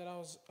thought that I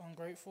was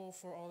ungrateful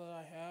for all that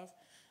I have.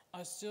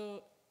 I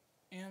still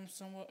am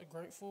somewhat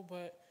grateful,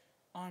 but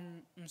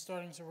I'm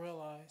starting to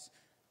realize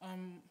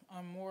I'm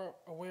more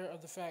aware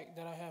of the fact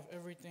that I have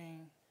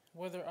everything,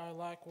 whether I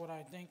lack what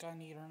I think I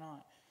need or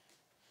not.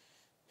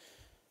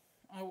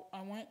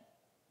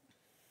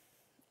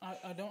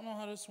 I don't know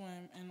how to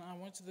swim, and I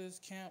went to this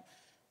camp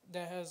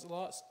that has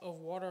lots of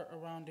water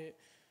around it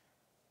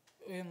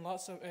and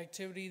lots of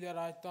activity that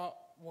I thought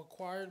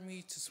required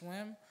me to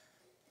swim,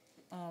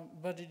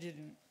 but it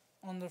didn't.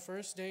 On the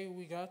first day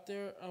we got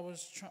there, I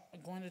was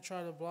going to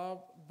try to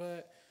blob,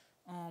 but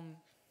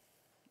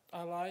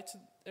I lied to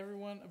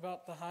everyone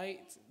about the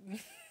height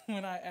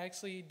when I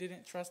actually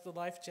didn't trust the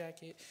life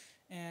jacket,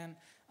 and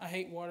I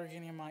hate water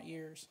getting in my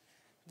ears.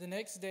 The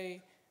next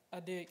day, I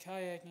did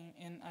kayaking,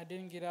 and I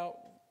didn't get out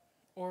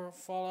or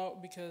fall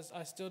out because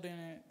I still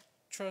didn't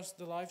trust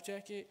the life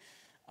jacket.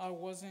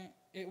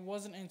 It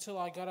wasn't until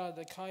I got out of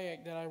the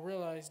kayak that I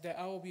realized that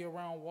I will be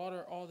around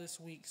water all this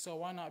week, so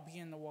why not be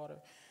in the water?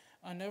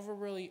 I never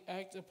really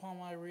act upon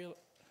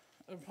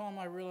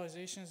my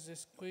realizations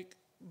this quick,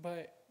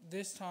 but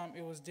this time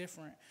it was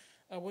different.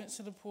 I went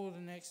to the pool the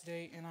next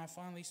day, and I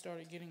finally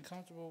started getting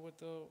comfortable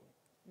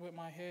with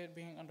my head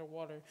being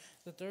underwater.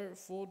 The third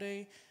full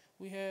day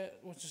we had,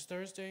 which is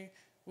Thursday,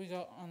 we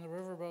got on the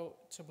riverboat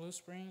to Blue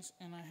Springs,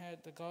 and I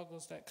had the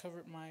goggles that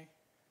covered my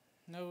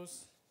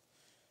nose,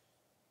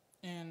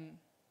 and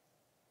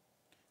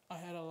I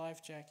had a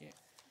life jacket.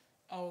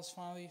 I was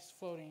finally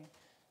floating.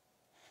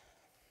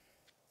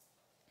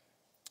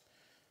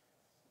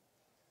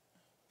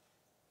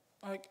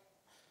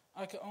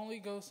 I could only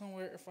go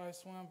somewhere if I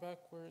swam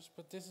backwards,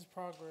 but this is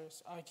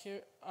progress.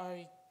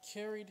 I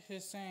carried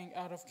his saying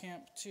out of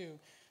camp too.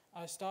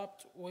 I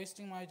stopped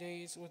wasting my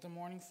days with a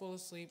morning full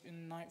of sleep and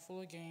a night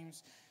full of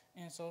games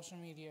and social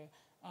media.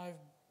 I've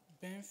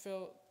been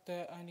felt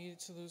that I needed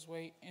to lose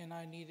weight and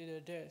I needed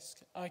a desk.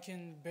 I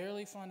can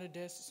barely find a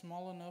desk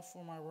small enough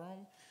for my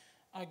room.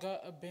 I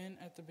got a bin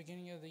at the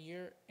beginning of the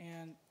year,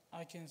 and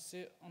I can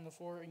sit on the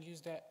floor and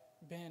use that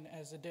bin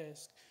as a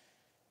desk.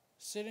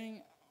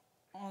 Sitting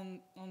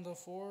on the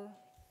floor,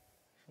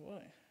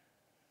 what?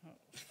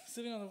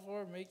 Sitting on the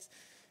floor makes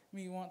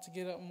me want to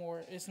get up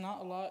more. It's not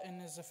a lot and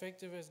as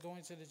effective as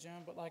going to the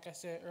gym, but like I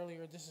said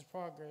earlier, this is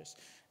progress.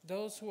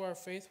 Those who are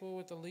faithful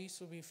with the least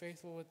will be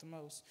faithful with the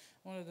most.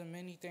 One of the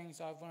many things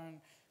I've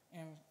learned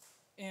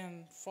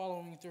and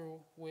following through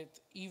with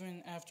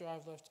even after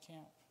I've left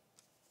camp.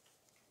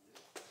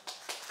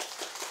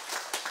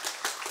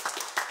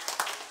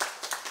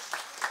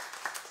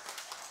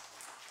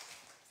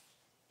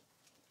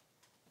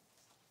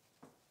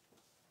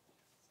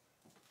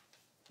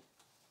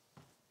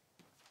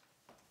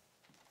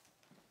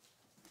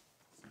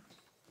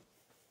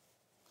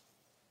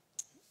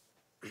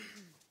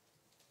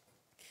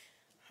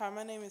 Hi,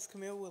 my name is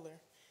Camille Willer.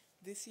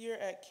 This year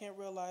at Camp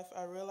Real Life,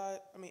 I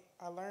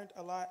learned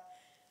a lot,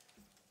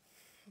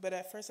 but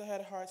at first I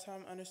had a hard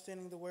time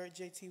understanding the word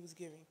JT was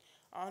giving.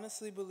 I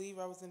honestly believe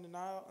I was in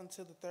denial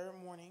until the third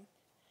morning.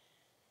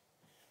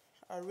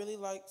 I really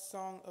liked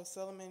Song of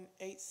Solomon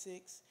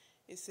 8:6.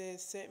 It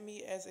says, "Set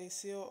me as a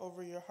seal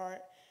over your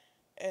heart,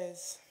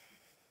 as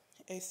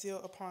a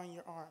seal upon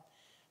your arm.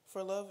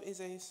 For love is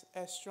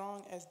as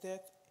strong as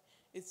death,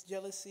 its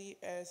jealousy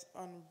as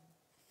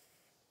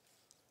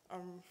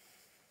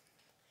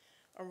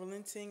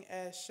unrelenting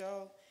as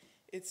Sheol,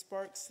 its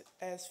sparks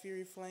as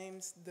fury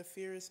flames, the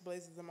fiercest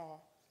blazes them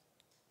all."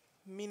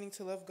 Meaning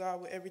to love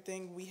God with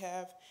everything we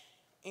have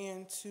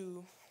and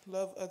to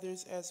love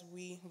others as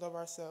we love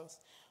ourselves.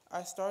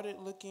 I started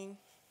looking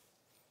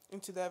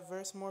into that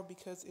verse more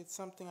because it's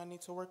something I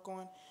need to work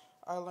on.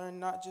 I learned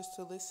not just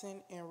to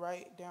listen and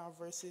write down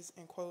verses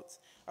and quotes.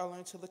 I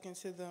learned to look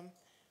into them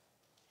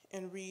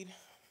and read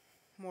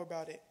more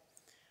about it.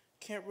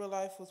 Camp Real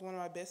Life was one of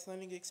my best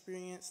learning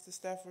experiences. The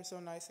staff were so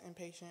nice and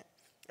patient.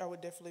 I would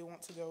definitely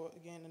want to go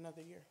again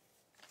another year.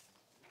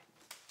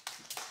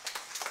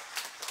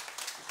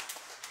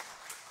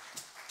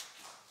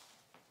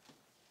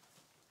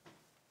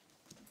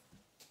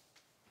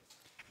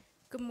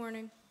 Good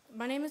morning.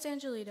 My name is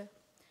Angelita.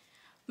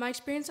 My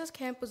experience at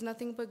camp was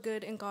nothing but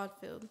good and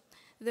God-filled.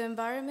 The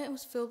environment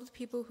was filled with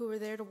people who were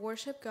there to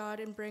worship God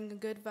and bring a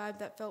good vibe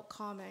that felt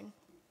calming.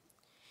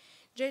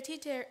 JT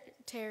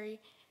Terry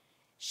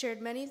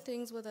shared many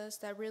things with us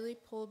that really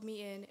pulled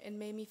me in and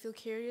made me feel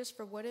curious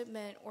for what it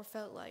meant or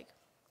felt like.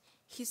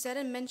 He said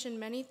and mentioned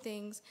many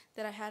things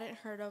that I hadn't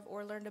heard of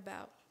or learned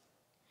about.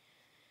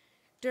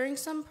 During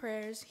some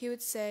prayers, he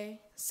would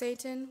say,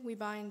 "Satan, we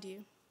bind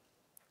you."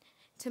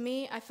 To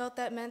me, I felt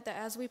that meant that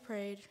as we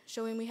prayed,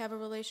 showing we have a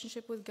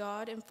relationship with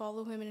God and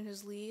follow him in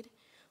his lead,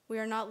 we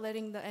are not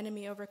letting the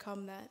enemy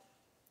overcome that.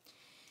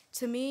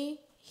 To me,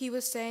 he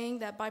was saying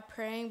that by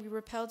praying, we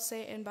repelled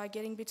Satan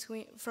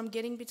from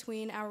getting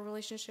between our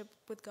relationship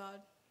with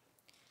God.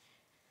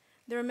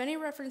 There are many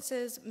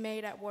references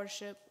made at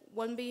worship,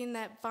 one being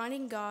that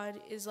finding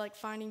God is like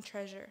finding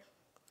treasure.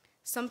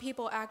 Some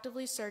people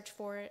actively search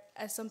for it,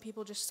 as some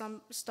people just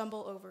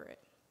stumble over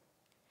it.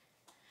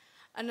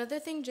 Another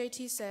thing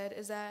JT said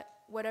is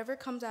that whatever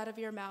comes out of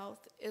your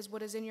mouth is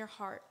what is in your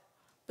heart,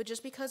 but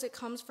just because it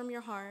comes from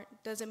your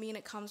heart doesn't mean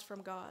it comes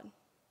from God.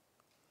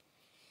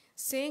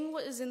 Seeing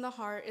what is in the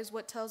heart is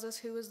what tells us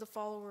who is the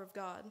follower of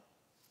God.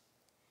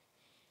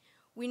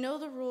 We know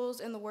the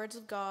rules and the words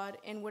of God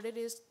and what it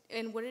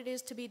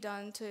is to be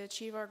done to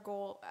achieve our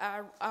goal,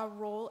 our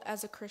role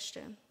as a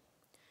Christian.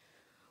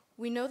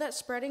 We know that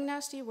spreading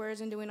nasty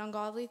words and doing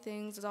ungodly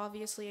things is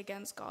obviously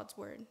against God's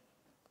word.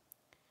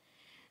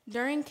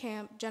 During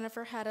camp,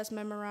 Jennifer had us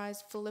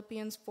memorize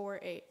Philippians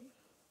 4:8.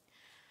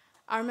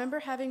 I remember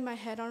having my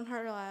head on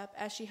her lap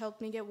as she helped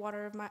me get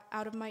water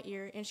out of my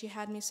ear, and she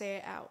had me say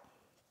it out.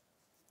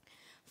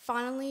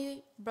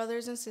 Finally,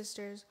 brothers and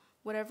sisters,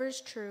 whatever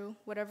is true,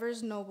 whatever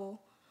is noble,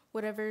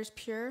 whatever is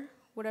pure,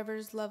 whatever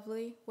is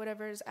lovely,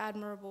 whatever is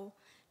admirable,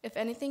 if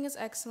anything is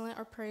excellent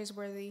or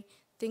praiseworthy,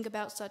 think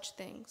about such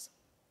things.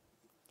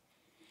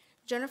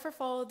 Jennifer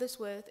followed this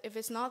with, if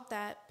it's not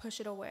that, push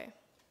it away.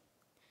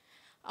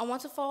 I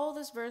want to follow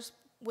this verse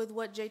with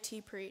what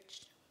JT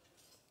preached.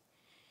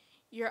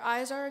 Your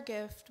eyes are a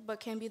gift, but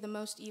can be the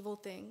most evil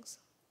things.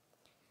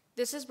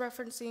 This is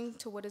referencing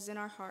to what is in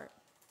our heart.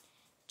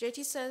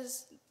 JT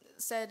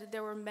said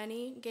there were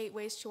many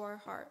gateways to our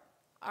heart,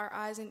 our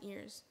eyes and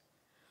ears.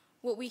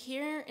 What we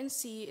hear and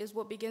see is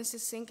what begins to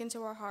sink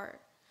into our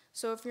heart.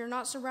 So if you're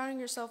not surrounding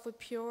yourself with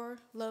pure,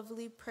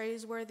 lovely,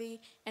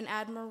 praiseworthy, and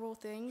admirable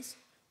things,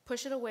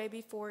 push it away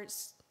before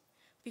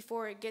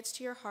it gets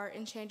to your heart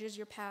and changes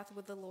your path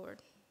with the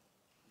Lord.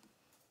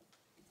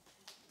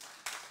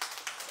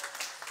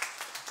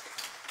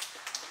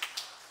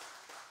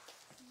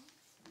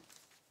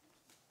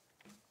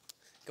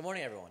 Good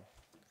morning, everyone.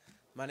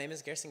 My name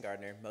is Garrison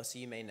Gardner. Most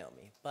of you may know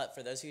me, but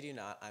for those who do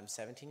not, I'm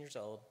 17 years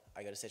old.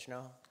 I go to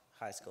Citronelle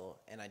High School,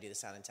 and I do the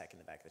sound and tech in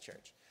the back of the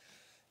church.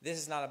 This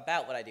is not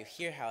about what I do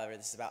here, however.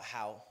 This is about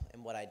how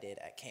and what I did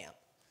at camp.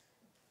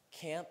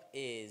 Camp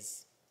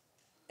is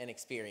an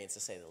experience, to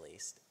say the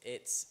least.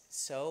 It's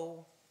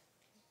so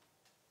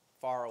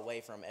far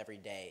away from every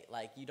day.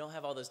 Like, you don't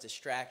have all those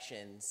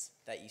distractions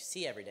that you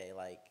see every day,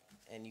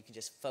 and you can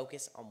just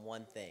focus on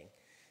one thing,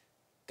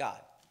 God,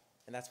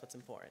 and that's what's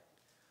important.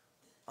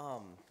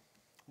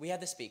 We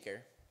had the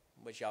speaker,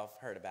 which y'all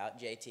have heard about,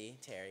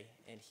 JT, Terry,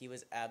 and he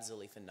was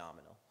absolutely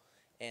phenomenal.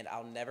 And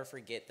I'll never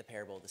forget the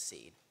parable of the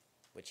seed,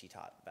 which he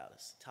taught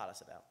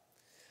us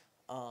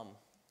about.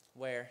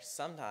 Where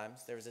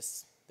sometimes there's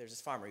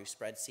this farmer who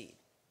spread seed.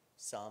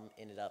 Some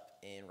ended up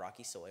in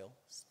rocky soil,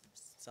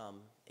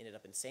 some ended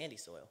up in sandy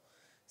soil,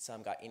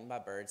 some got eaten by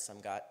birds,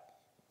 some got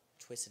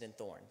twisted in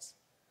thorns.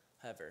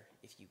 However,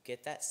 if you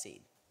get that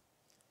seed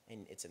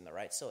and it's in the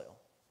right soil,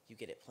 you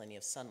get it plenty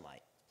of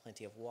sunlight,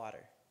 plenty of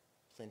water,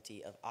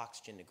 plenty of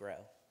oxygen to grow,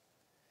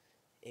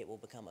 it will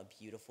become a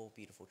beautiful,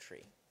 beautiful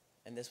tree.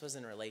 And this was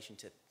in relation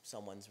to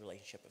someone's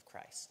relationship with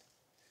Christ.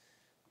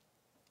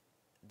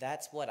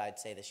 That's what I'd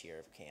say this year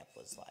of camp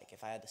was like,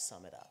 if I had to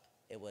sum it up.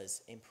 It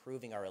was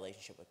improving our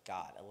relationship with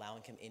God,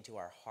 allowing him into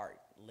our heart,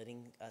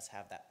 letting us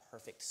have that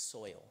perfect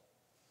soil.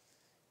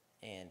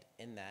 And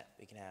in that,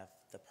 we can have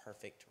the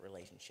perfect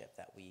relationship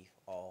that we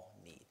all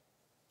need.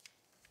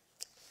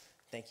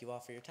 Thank you all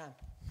for your time.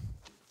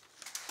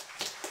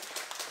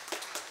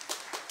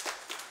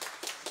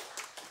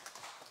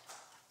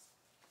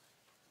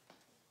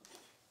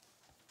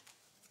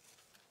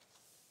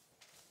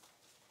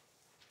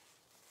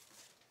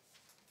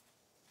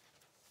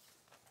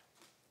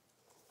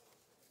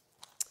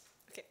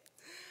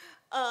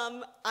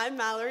 I'm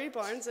Mallory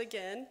Barnes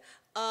again.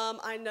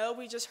 I know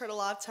we just heard a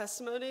lot of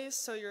testimonies,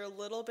 so you're a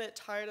little bit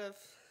tired of,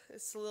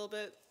 it's a little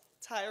bit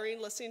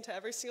tiring listening to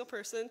every single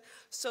person.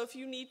 So if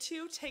you need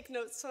to take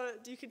notes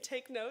you can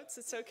take notes,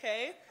 it's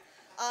okay.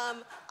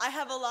 I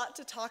have a lot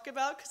to talk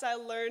about because I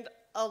learned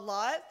a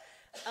lot,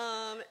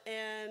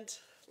 and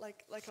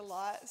like a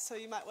lot. So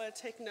you might want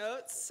to take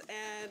notes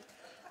and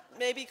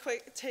maybe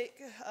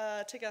take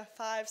a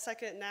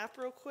 5-second nap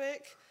real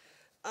quick.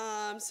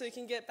 So you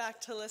can get back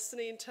to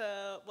listening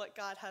to what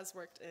God has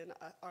worked in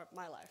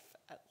my life,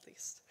 at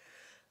least.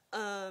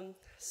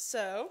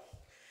 So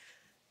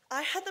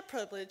I had the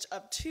privilege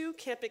of 2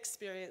 camp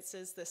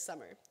experiences this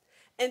summer.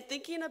 And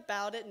thinking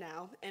about it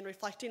now and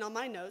reflecting on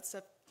my notes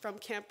from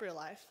Camp Real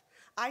Life,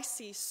 I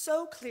see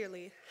so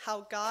clearly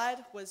how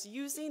God was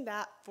using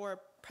that for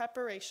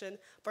preparation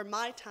for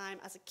my time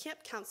as a camp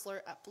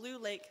counselor at Blue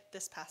Lake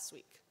this past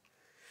week.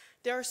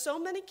 There are so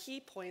many key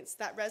points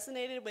that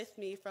resonated with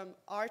me from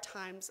our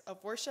times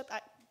of worship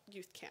at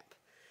youth camp.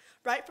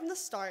 Right from the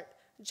start,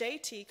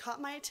 JT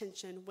caught my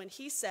attention when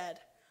he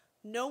said,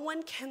 "No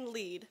one can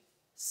lead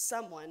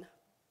someone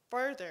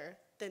further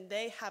than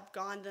they have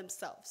gone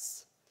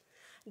themselves."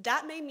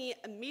 That made me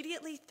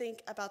immediately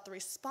think about the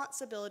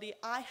responsibility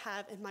I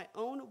have in my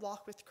own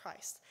walk with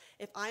Christ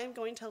if I am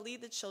going to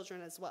lead the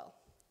children as well.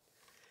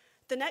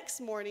 The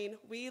next morning,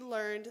 we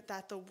learned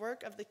that the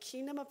work of the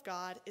kingdom of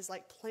God is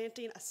like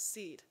planting a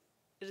seed.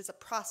 It is a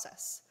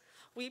process.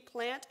 We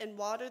plant and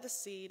water the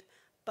seed,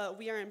 but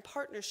we are in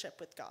partnership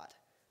with God.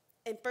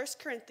 In 1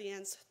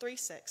 Corinthians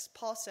 3:6,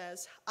 Paul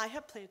says, "I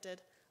have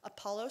planted,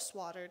 Apollos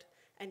watered,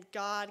 and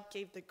God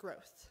gave the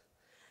growth."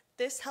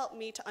 This helped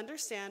me to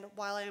understand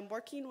while I am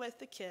working with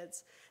the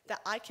kids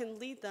that I can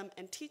lead them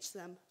and teach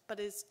them, but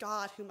it is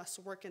God who must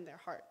work in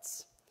their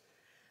hearts.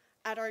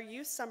 At our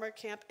youth summer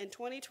camp in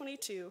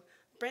 2022,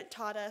 Brent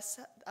taught us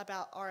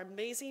about our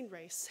amazing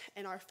race,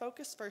 and our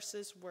focus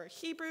verses were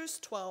Hebrews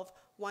 12,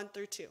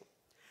 1-2.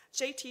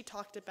 JT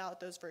talked about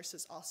those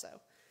verses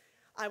also.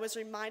 I was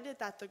reminded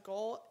that the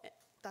goal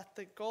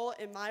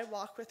in my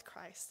walk with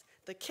Christ,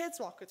 the kids'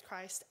 walk with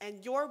Christ,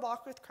 and your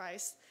walk with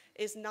Christ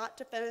is not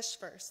to finish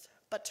first,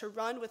 but to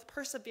run with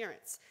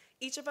perseverance,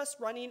 each of us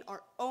running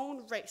our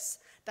own race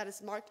that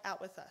is marked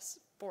out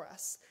for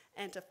us,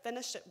 and to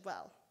finish it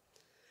well.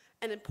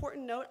 An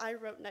important note I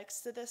wrote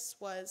next to this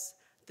was,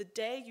 the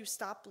day you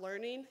stop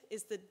learning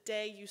is the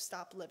day you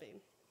stop living.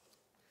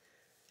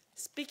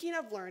 Speaking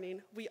of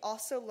learning, we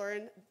also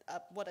learn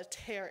what a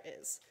tare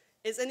is.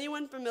 Is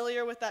anyone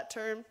familiar with that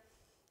term?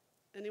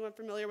 Anyone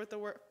familiar with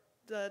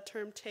the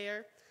term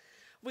tare?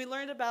 We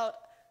learned about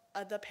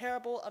the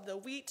parable of the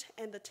wheat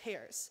and the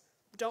tares.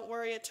 Don't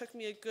worry, it took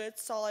me a good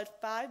solid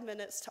 5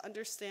 minutes to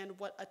understand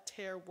what a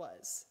tare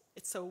was.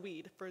 It's a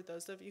weed, for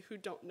those of you who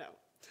don't know.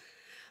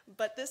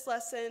 But the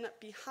lesson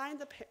behind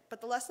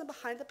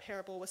the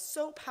parable was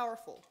so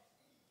powerful.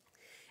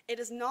 It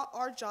is not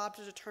our job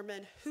to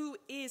determine who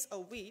is a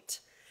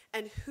wheat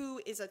and who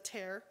is a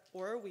tare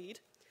or a weed.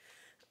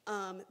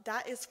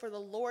 That is for the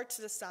Lord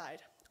to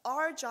decide.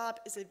 Our job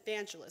is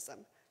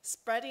evangelism,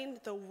 spreading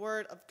the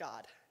word of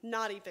God,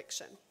 not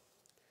eviction.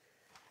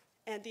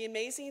 And the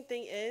amazing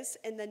thing is,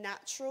 in the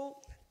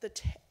natural,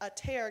 a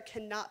tare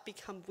cannot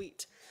become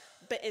wheat.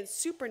 But in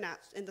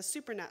the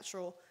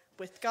supernatural,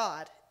 with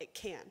God, it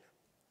can.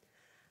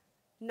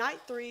 Night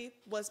 3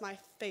 was my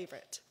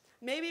favorite.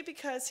 Maybe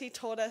because he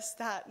told us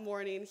that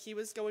morning he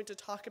was going to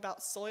talk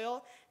about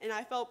soil, and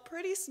I felt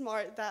pretty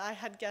smart that I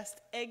had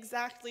guessed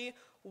exactly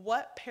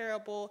what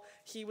parable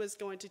he was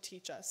going to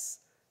teach us.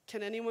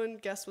 Can anyone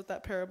guess what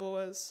that parable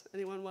was?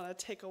 Anyone want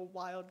to take a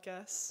wild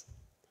guess?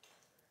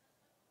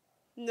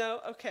 No?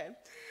 Okay.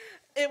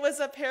 It was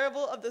a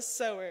parable of the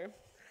sower.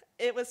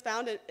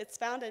 It's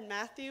found in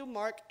Matthew,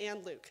 Mark,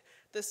 and Luke.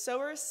 The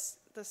sower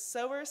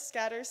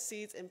scatters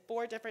seeds in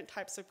 4 different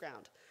types of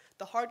ground: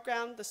 the hard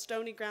ground, the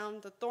stony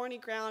ground, the thorny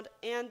ground,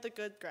 and the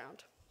good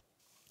ground.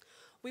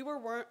 We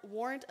were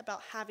warned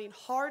about having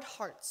hard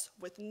hearts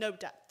with no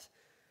depth.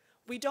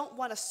 We don't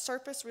want a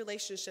surface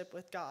relationship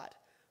with God.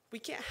 We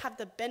can't have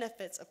the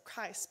benefits of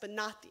Christ, but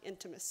not the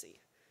intimacy.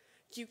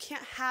 You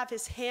can't have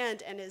his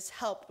hand and his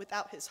help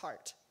without his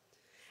heart.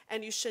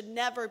 And you should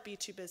never be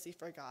too busy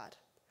for God.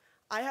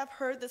 I have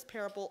heard this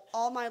parable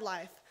all my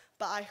life,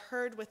 but I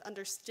heard with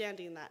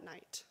understanding that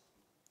night.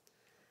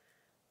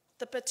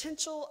 The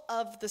potential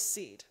of the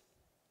seed.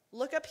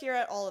 Look up here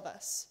at all of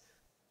us,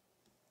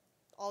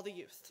 all the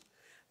youth.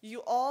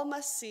 You all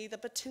must see the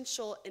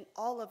potential in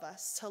all of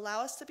us to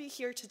allow us to be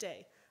here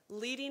today,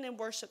 leading in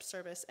worship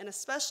service, and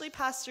especially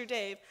Pastor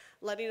Dave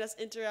letting us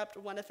interrupt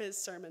one of his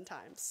sermon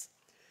times.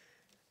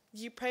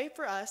 You pray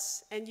for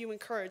us and you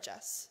encourage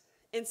us.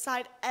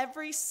 Inside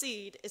every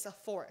seed is a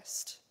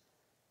forest.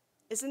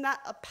 Isn't that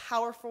a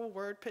powerful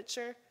word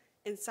picture?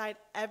 Inside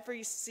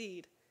every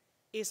seed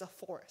is a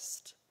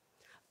forest.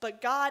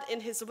 But God,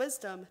 in his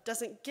wisdom,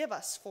 doesn't give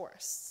us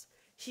forests.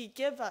 He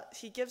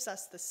gives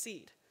us the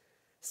seed.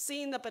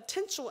 Seeing the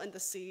potential in the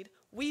seed,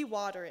 we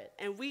water it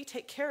and we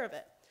take care of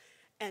it.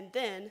 And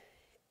then,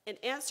 in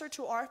answer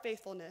to our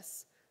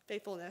faithfulness,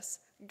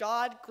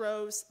 God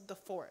grows the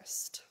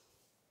forest.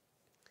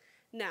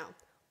 Now,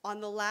 on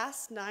the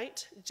last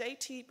night,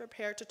 JT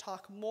prepared to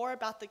talk more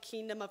about the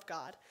kingdom of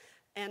God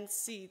and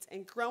seeds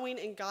and growing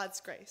in God's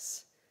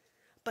grace.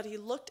 But he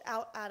looked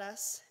out at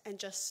us and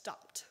just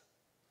stopped.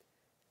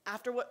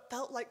 After what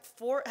felt like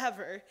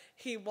forever,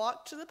 he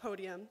walked to the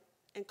podium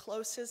and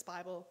closed his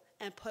Bible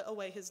and put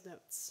away his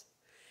notes.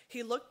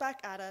 He looked back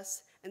at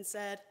us and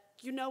said,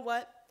 "You know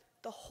what?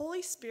 The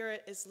Holy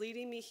Spirit is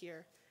leading me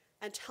here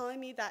and telling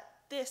me that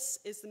this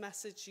is the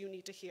message you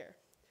need to hear."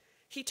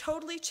 He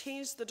totally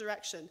changed the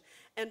direction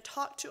and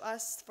talked to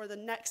us for the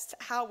next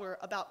hour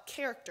about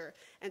character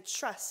and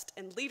trust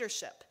and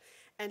leadership.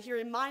 And he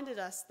reminded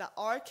us that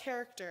our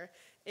character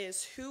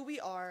is who we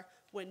are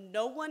when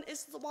no one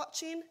is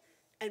watching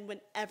and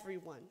when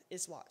everyone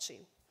is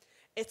watching.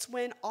 It's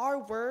when our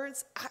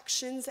words,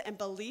 actions, and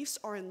beliefs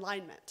are in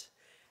alignment.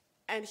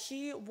 And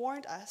he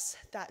warned us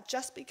that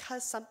just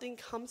because something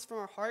comes from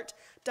our heart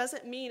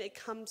doesn't mean it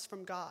comes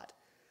from God.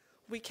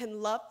 We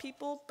can love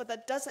people, but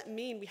that doesn't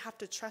mean we have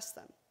to trust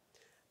them.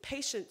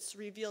 Patience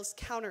reveals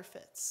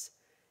counterfeits,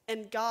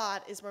 and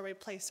God is where we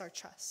place our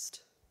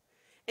trust.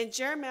 In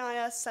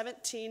Jeremiah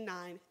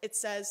 17:9, it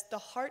says, "The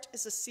heart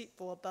is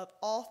deceitful above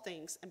all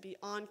things and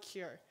beyond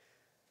cure.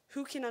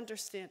 Who can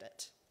understand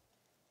it?"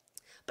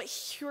 But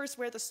here's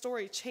where the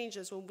story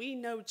changes when we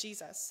know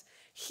Jesus.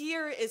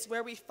 Here is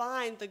where we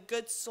find the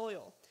good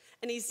soil.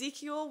 In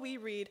Ezekiel, we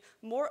read,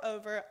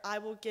 "Moreover, I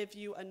will give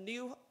you a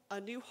new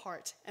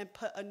heart and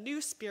put a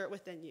new spirit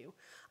within you.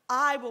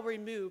 I will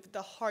remove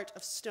the heart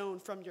of stone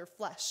from your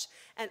flesh,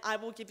 and I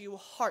will give you a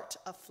heart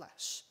of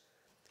flesh.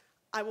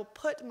 I will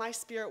put my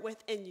spirit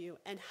within you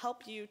and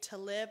help you to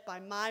live by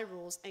my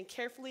rules and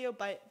carefully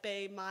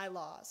obey my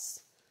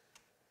laws."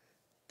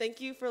 Thank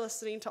you for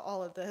listening to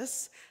all of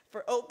this,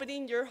 for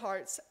opening your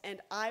hearts, and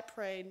I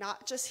pray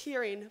not just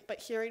hearing, but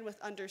hearing with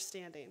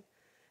understanding.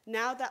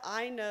 Now that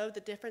I know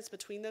the difference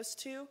between those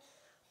two,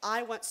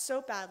 I want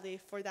so badly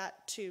for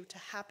that too to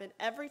happen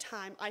every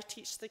time I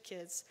teach the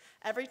kids,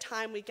 every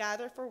time we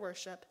gather for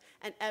worship,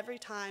 and every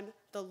time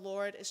the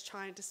Lord is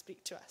trying to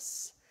speak to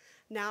us.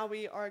 Now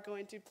we are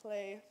going to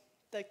play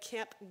the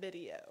camp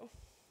video.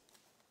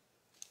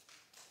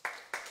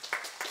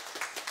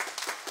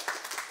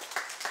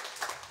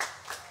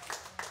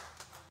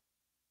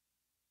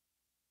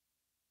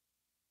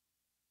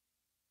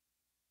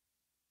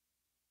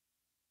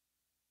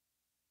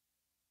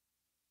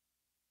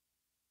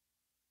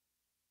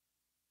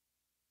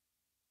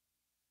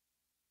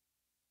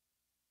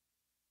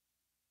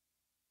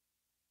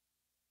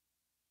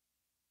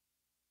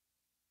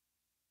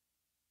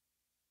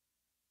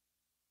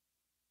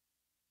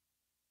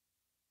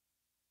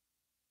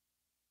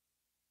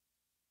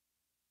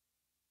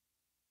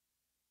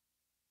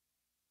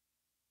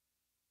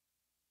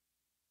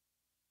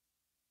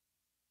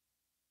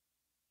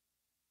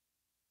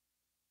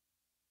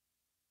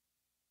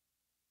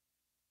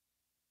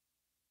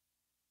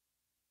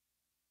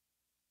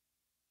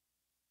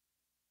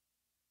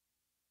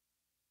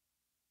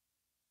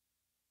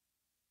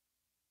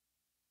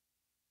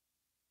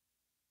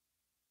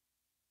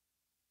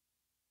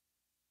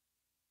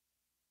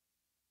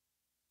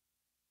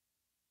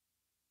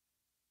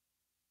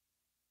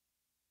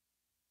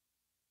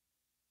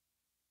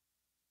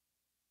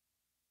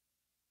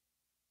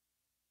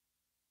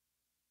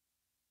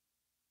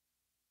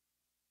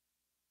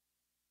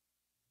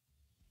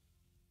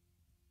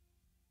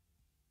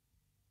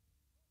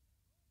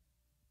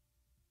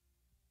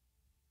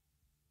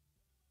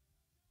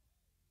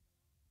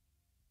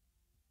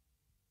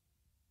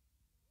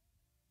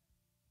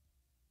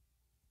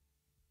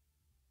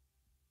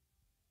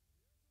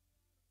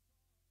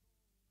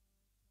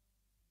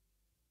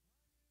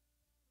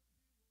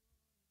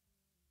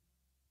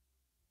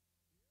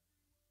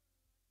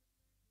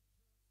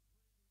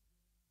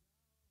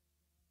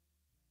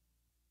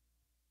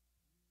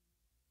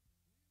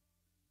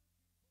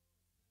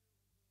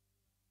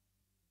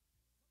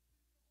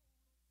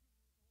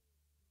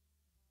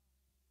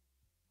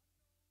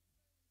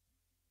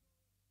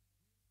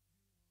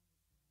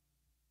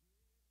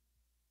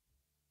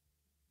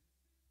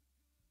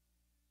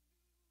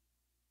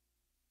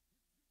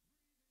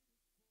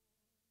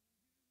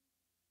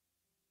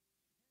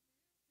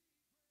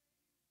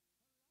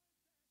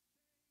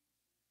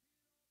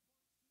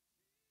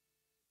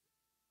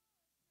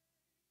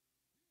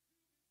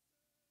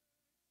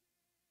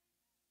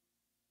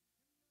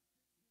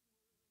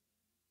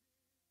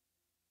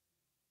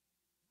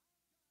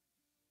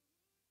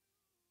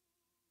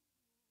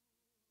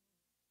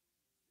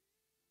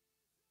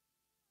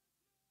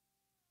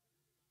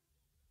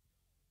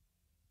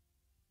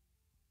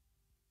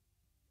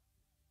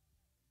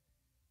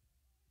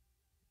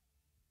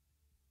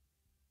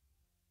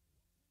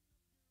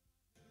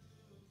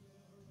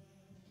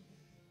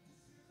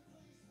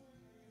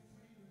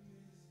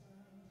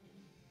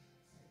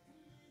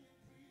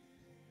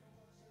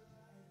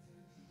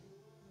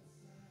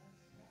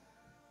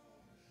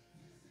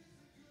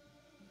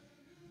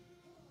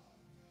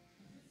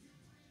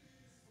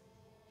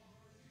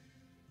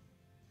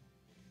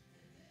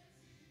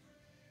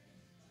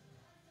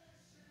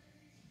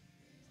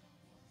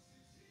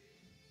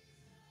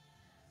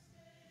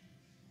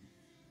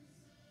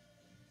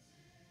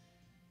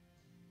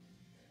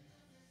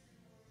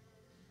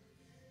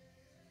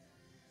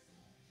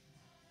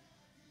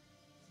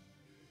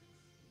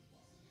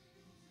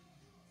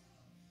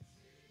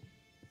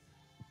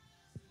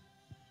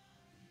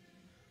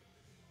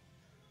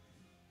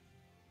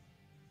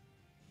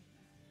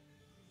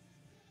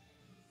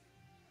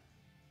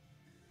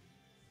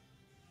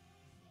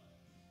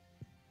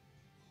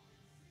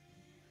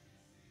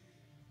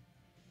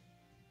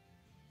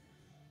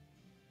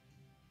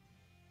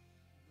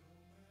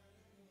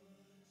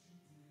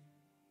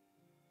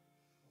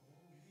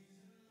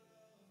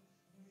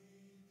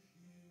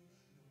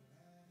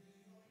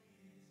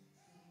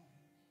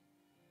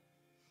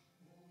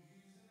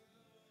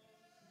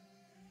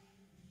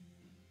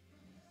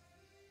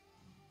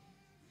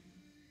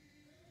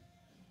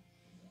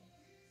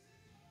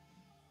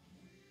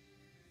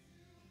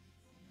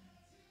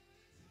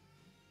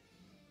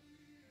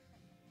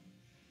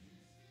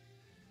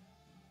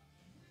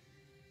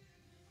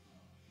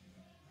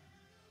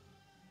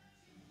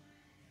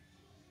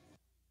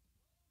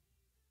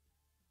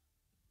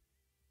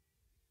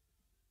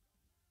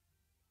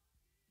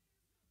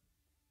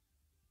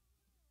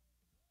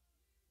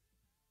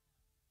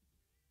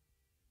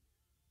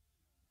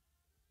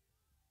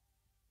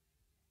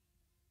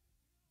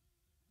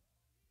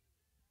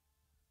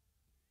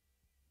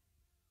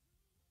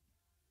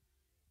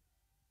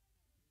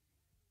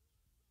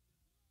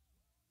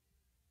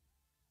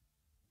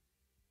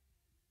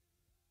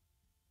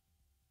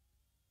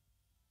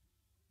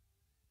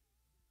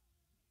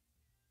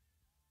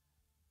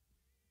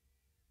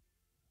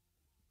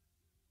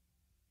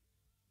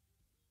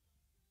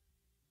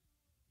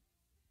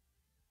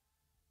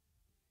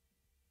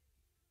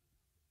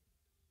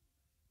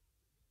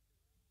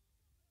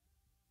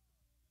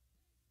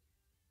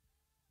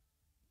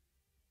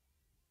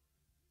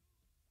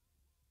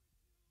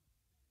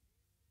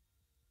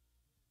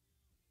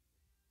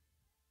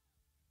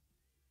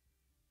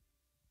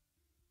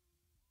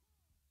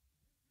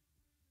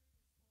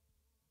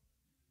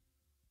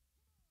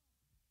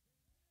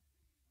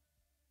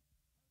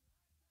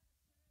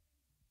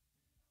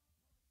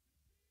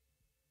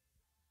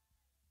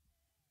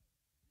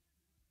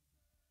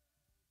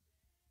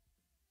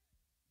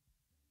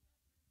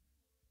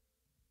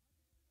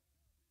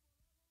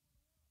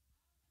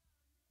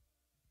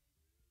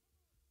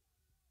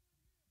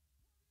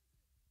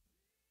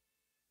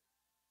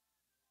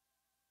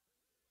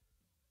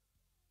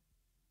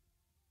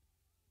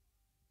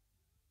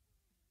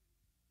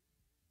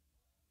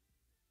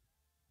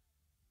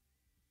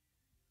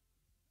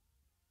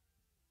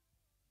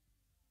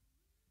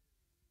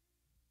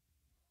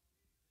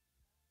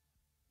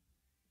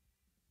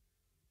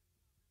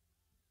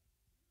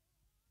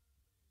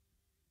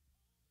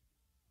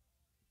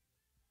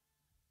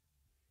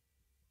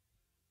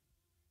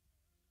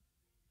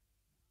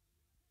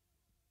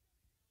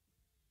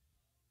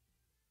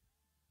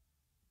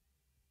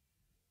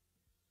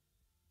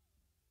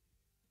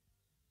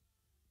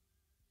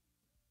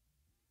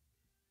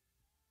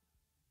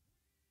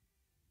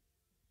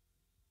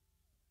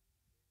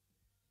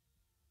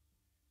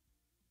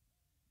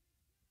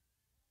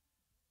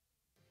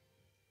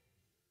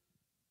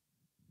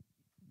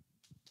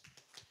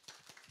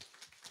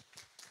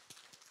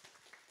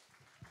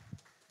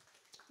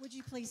 Would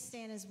you please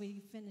stand as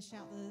we finish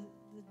out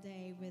the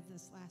day with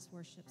this last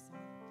worship song?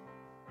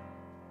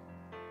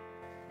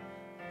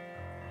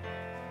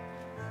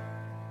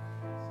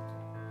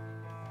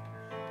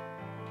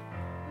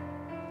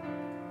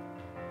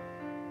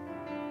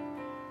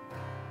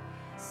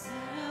 Set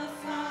a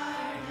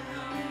fire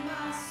down in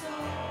my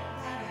soul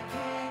that I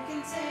can't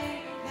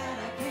contain, that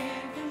I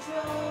can't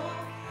control.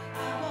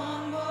 I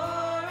want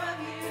more of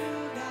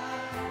you,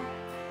 God.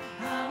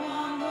 I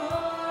want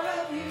more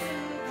of you,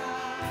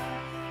 God.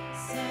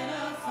 Set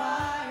a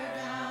fire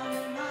down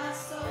in my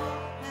soul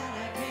that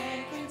I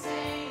can't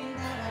contain,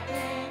 that I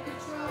can't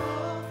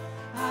control.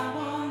 I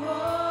want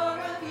more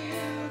of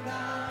you,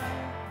 God.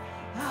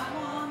 I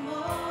want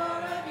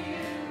more of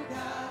you,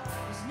 God.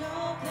 There's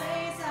no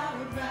place I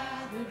would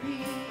rather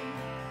be.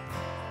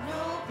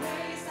 No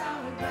place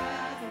I would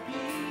rather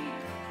be.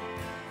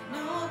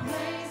 No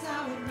place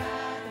I would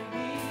rather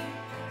be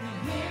than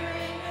here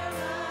in your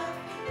love,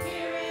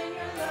 here in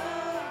your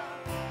love.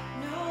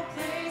 No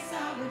place I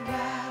would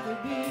rather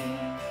be.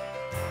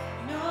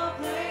 No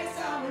place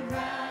I would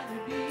rather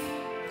be.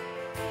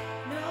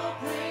 No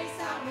place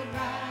I would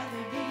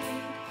rather be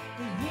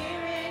than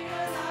here in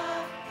your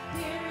love,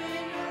 here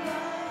in your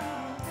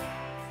love.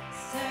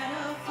 Set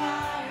a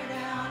fire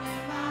down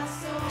in my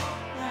soul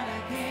that I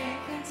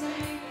can't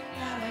contain,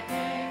 that I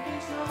can't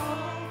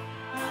control.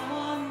 I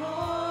want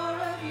more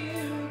of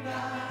you,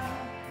 God.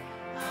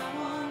 I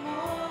want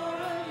more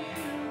of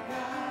you,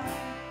 God.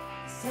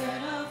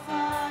 Set a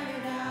fire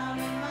down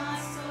in my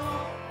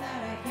soul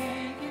that I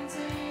can't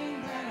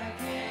contain, that I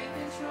can't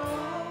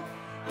control.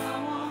 I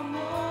want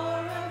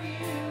more of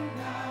you,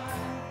 God.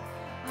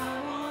 I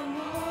want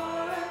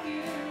more of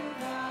you,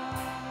 God.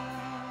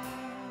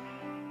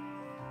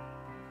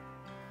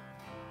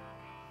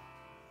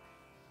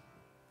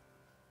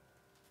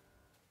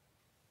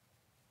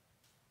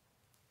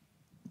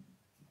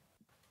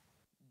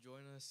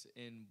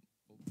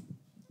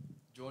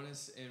 Join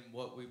us in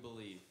what we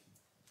believe.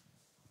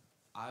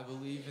 I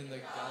believe in the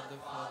God the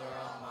Father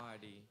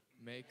Almighty,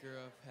 maker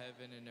of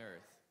heaven and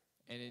earth,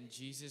 and in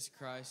Jesus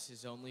Christ,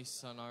 his only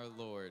Son, our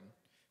Lord,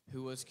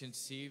 who was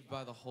conceived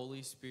by the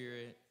Holy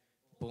Spirit,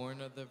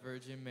 born of the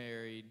Virgin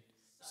Mary,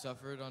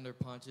 suffered under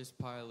Pontius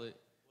Pilate,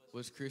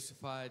 was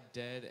crucified,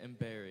 dead, and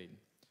buried.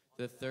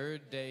 The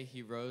third day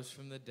he rose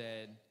from the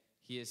dead.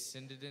 He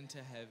ascended into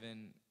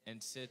heaven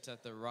and sits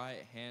at the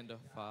right hand of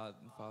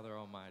Father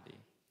Almighty.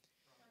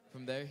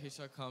 From there he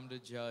shall come to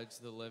judge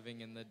the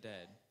living and the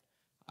dead.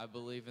 I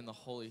believe in the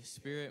Holy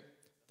Spirit,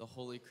 the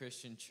holy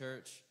Christian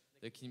church,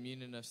 the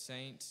communion of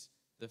saints,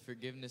 the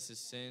forgiveness of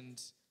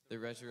sins, the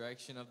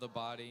resurrection of the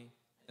body,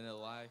 and the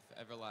life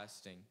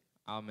everlasting.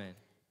 Amen.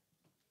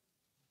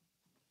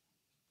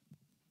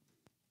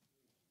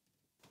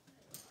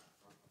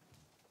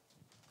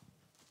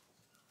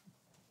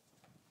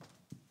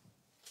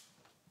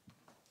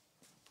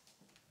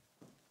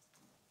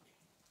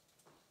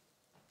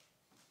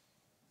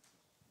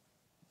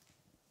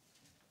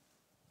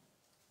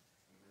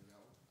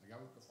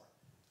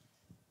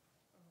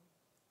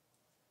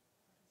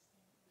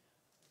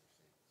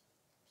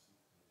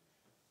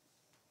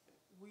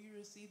 Will you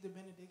receive the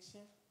benediction?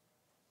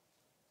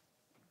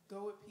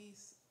 Go with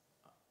peace.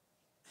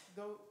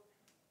 Go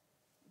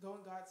in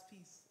God's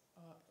peace.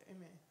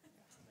 Amen.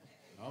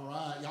 All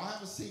right, y'all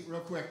have a seat real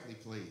quickly,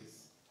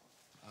 please.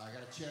 I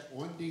got to check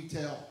one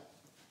detail.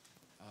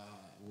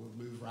 We'll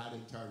move right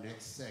into our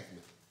next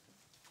segment.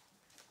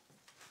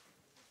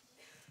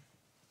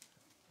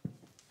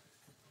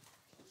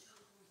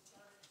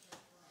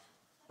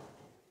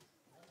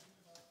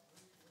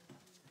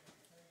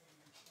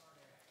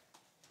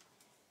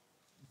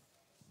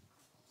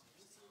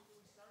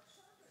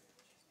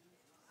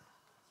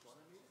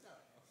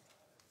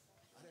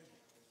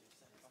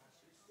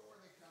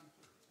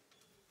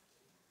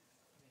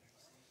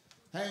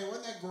 Hey,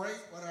 wasn't that great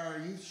what our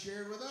youth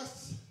shared with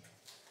us?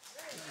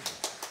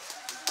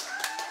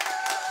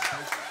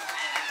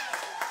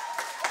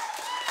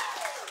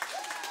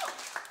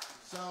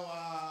 So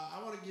I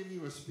want to give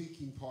you a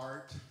speaking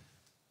part.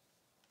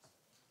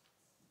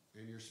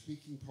 And your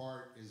speaking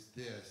part is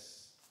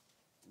this: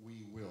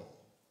 we will.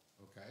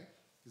 Okay?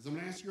 Because I'm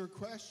going to ask you a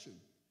question.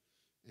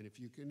 And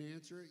if you can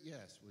answer it,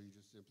 yes, will you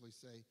just simply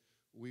say,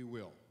 we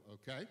will.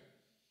 Okay?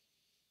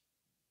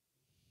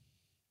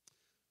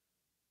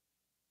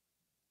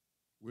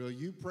 Will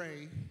you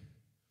pray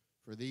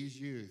for these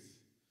youth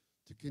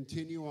to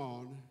continue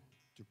on,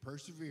 to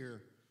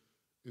persevere,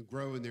 and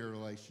grow in their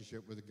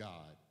relationship with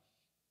God?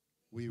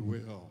 We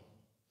will.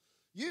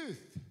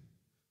 Youth,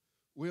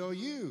 will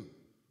you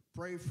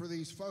pray for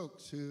these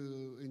folks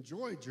who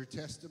enjoyed your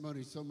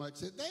testimony so much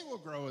that they will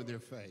grow in their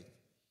faith?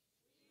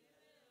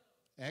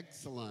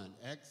 Excellent,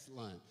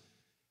 excellent.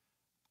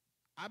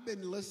 I've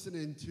been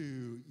listening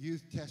to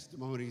youth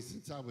testimonies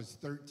since I was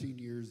 13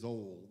 years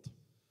old.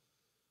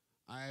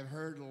 I have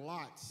heard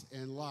lots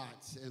and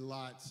lots and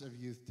lots of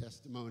youth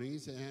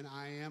testimonies, and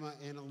I am an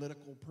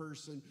analytical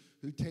person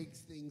who takes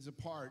things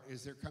apart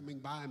as they're coming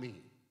by me.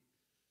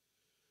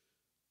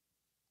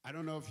 I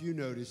don't know if you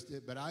noticed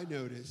it, but I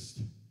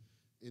noticed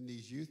in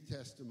these youth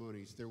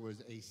testimonies, there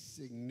was a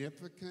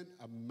significant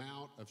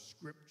amount of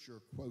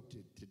scripture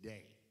quoted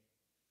today.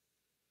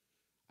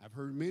 I've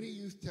heard many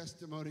youth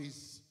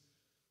testimonies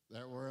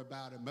that were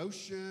about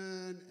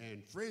emotion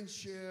and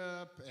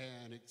friendship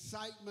and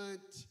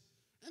excitement.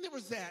 And there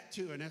was that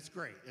too, and that's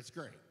great. It's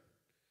great.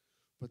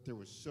 But there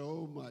was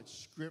so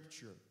much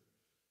scripture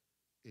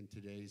in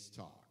today's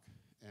talk,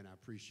 and I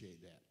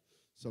appreciate that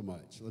so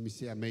much. Let me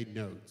see, I made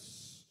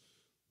notes.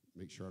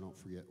 Make sure I don't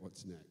forget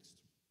what's next.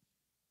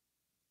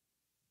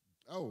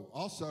 Oh,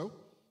 also,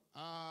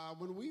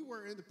 when we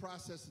were in the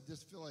process of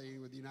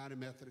disaffiliating with the United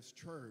Methodist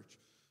Church,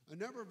 a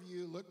number of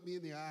you looked me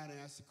in the eye and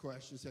asked the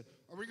question, said,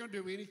 are we going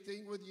to do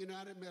anything with the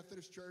United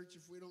Methodist Church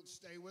if we don't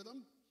stay with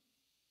them?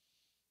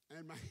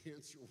 And my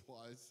answer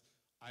was,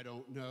 I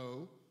don't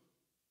know,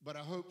 but I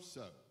hope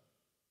so.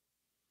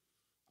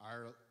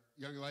 Our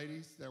young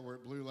ladies that were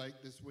at Blue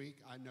Lake this week,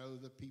 I know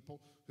the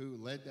people who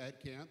led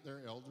that camp.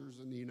 They're elders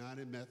in the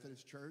United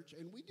Methodist Church,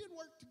 and we did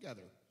work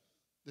together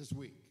this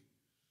week.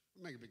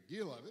 I make a big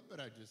deal of it, but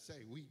I just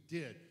say we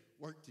did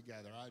work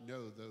together. I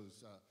know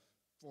those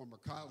former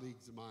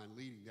colleagues of mine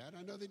leading that.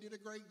 I know they did a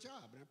great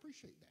job, and I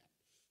appreciate that.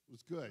 It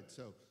was good.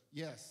 So,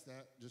 yes,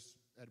 that just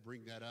had to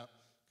bring that up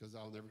because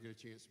I'll never get a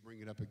chance to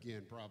bring it up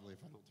again probably if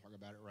I don't talk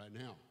about it right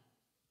now.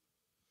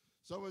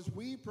 So as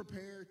we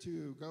prepare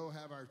to go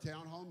have our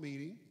town hall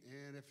meeting,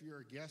 and if you're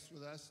a guest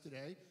with us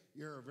today,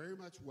 you're very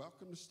much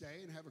welcome to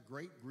stay and have a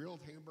great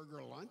grilled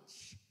hamburger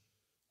lunch.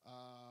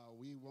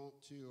 We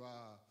want to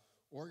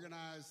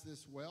organize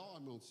this well.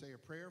 I'm going to say a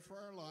prayer for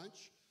our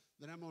lunch.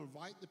 Then I'm going to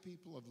invite the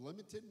people of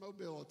limited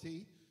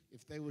mobility,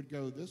 if they would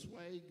go this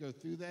way, go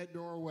through that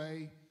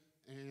doorway,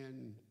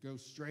 and go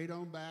straight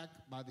on back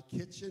by the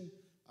kitchen.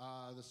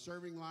 The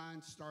serving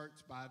line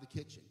starts by the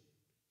kitchen.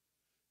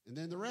 And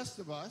then the rest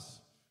of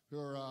us who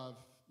are of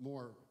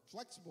more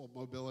flexible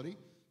mobility,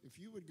 if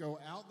you would go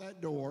out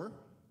that door,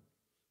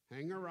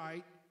 hang a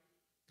right,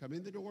 come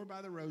in the door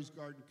by the rose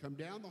garden, come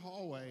down the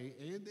hallway,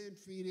 and then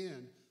feed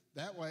in.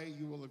 That way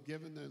you will have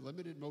given the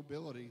limited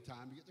mobility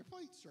time to get their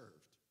plate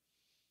served.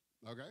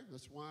 Okay?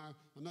 That's why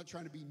I'm not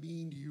trying to be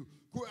mean to you.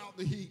 Go out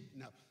in the heat.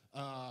 No.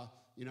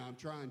 I'm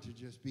trying to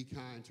just be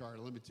kind to our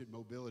limited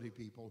mobility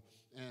people.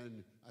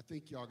 And I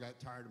think y'all got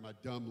tired of my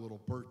dumb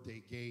little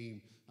birthday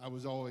game I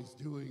was always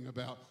doing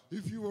about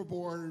if you were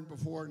born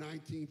before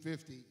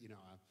 1950.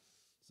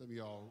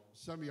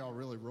 Some of y'all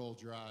really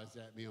rolled your eyes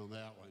at me on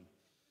that one.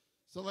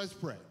 So let's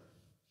pray.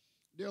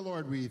 Dear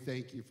Lord, we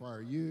thank you for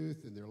our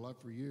youth and their love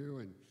for you,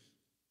 and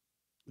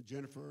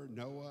Jennifer,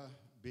 Noah,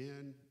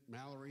 Ben,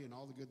 Mallory, and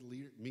all the good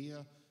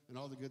Mia, and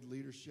all the good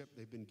leadership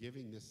they've been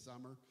giving this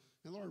summer.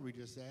 And Lord, we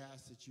just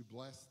ask that you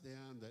bless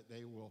them, that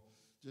they will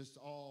just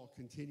all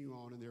continue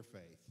on in their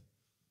faith.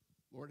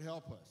 Lord,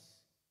 help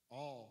us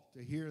all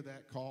to hear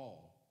that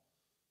call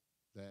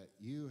that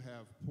you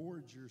have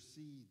poured your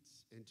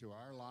seeds into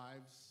our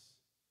lives,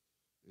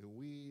 and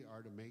we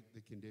are to make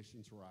the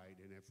conditions right.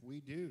 And if we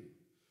do,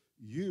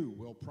 you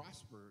will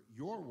prosper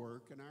your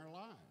work in our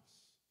lives.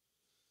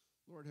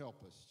 Lord,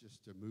 help us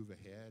just to move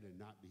ahead and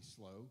not be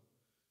slow.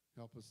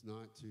 Help us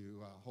not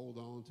to hold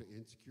on to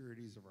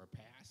insecurities of our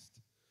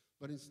past,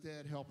 but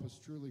instead help us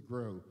truly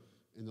grow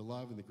in the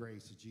love and the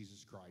grace of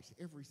Jesus Christ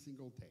every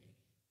single day.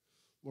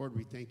 Lord,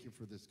 we thank you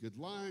for this good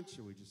lunch,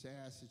 and we just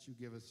ask that you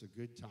give us a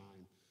good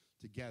time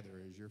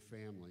together as your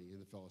family in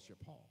the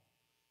fellowship hall.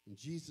 In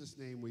Jesus'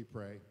 name we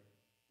pray,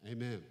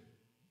 amen.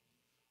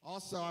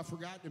 Also, I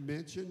forgot to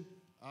mention,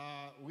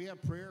 we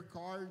have prayer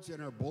cards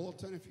in our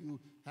bulletin. If you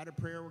had a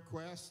prayer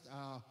request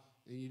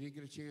and you didn't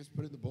get a chance to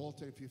put it in the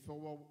bulletin, if you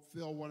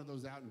fill one of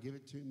those out and give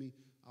it to me,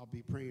 I'll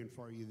be praying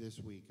for you this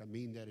week. I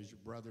mean that as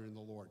your brother in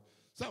the Lord.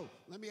 So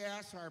let me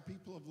ask our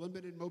people of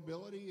limited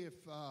mobility,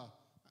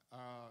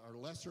 or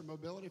lesser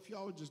mobility, if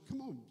y'all would just come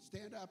on,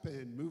 stand up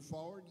and move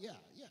forward. Yeah.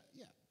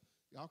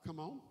 Y'all come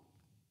on.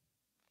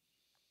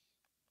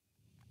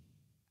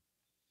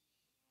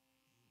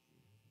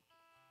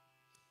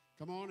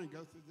 Come on and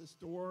go through this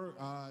door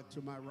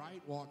to my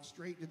right. Walk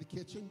straight to the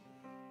kitchen.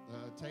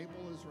 The table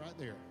is right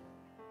there.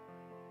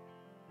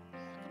 Yeah,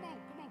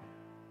 come on.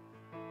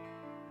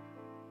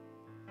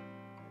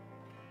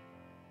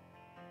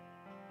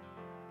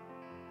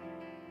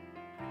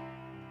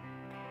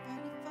 And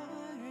a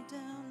fire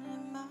down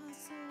in my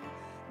soul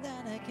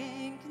that I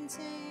can't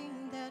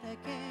contain, that I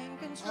can't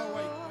control. Oh,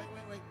 wait.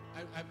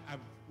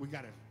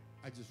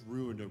 I just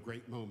ruined a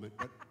great moment,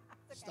 but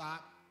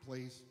stop,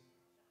 please.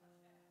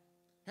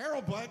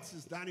 Harold Butts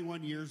is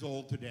 91 years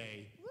old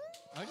today.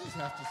 I just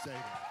have to say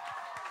that.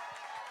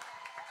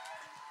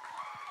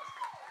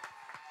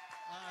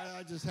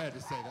 I just had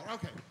to say that.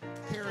 Okay,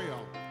 carry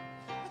on.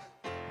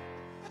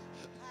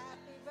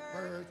 Happy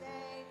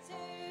birthday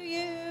to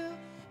you.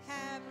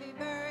 Happy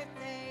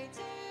birthday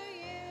to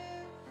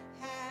you.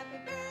 Happy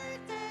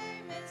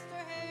birthday, Mr.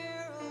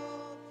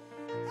 Harold.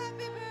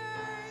 Happy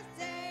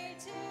birthday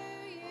to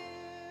you.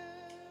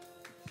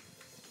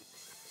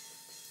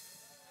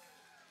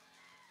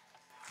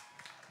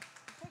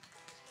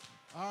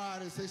 All right,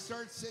 as they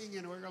start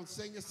singing, we're going to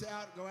sing us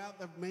out, go out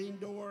the main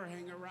door,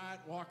 hang a right,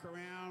 walk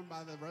around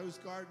by the rose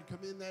garden, come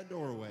in that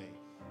doorway,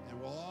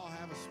 and we'll all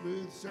have a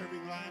smooth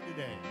serving line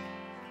today.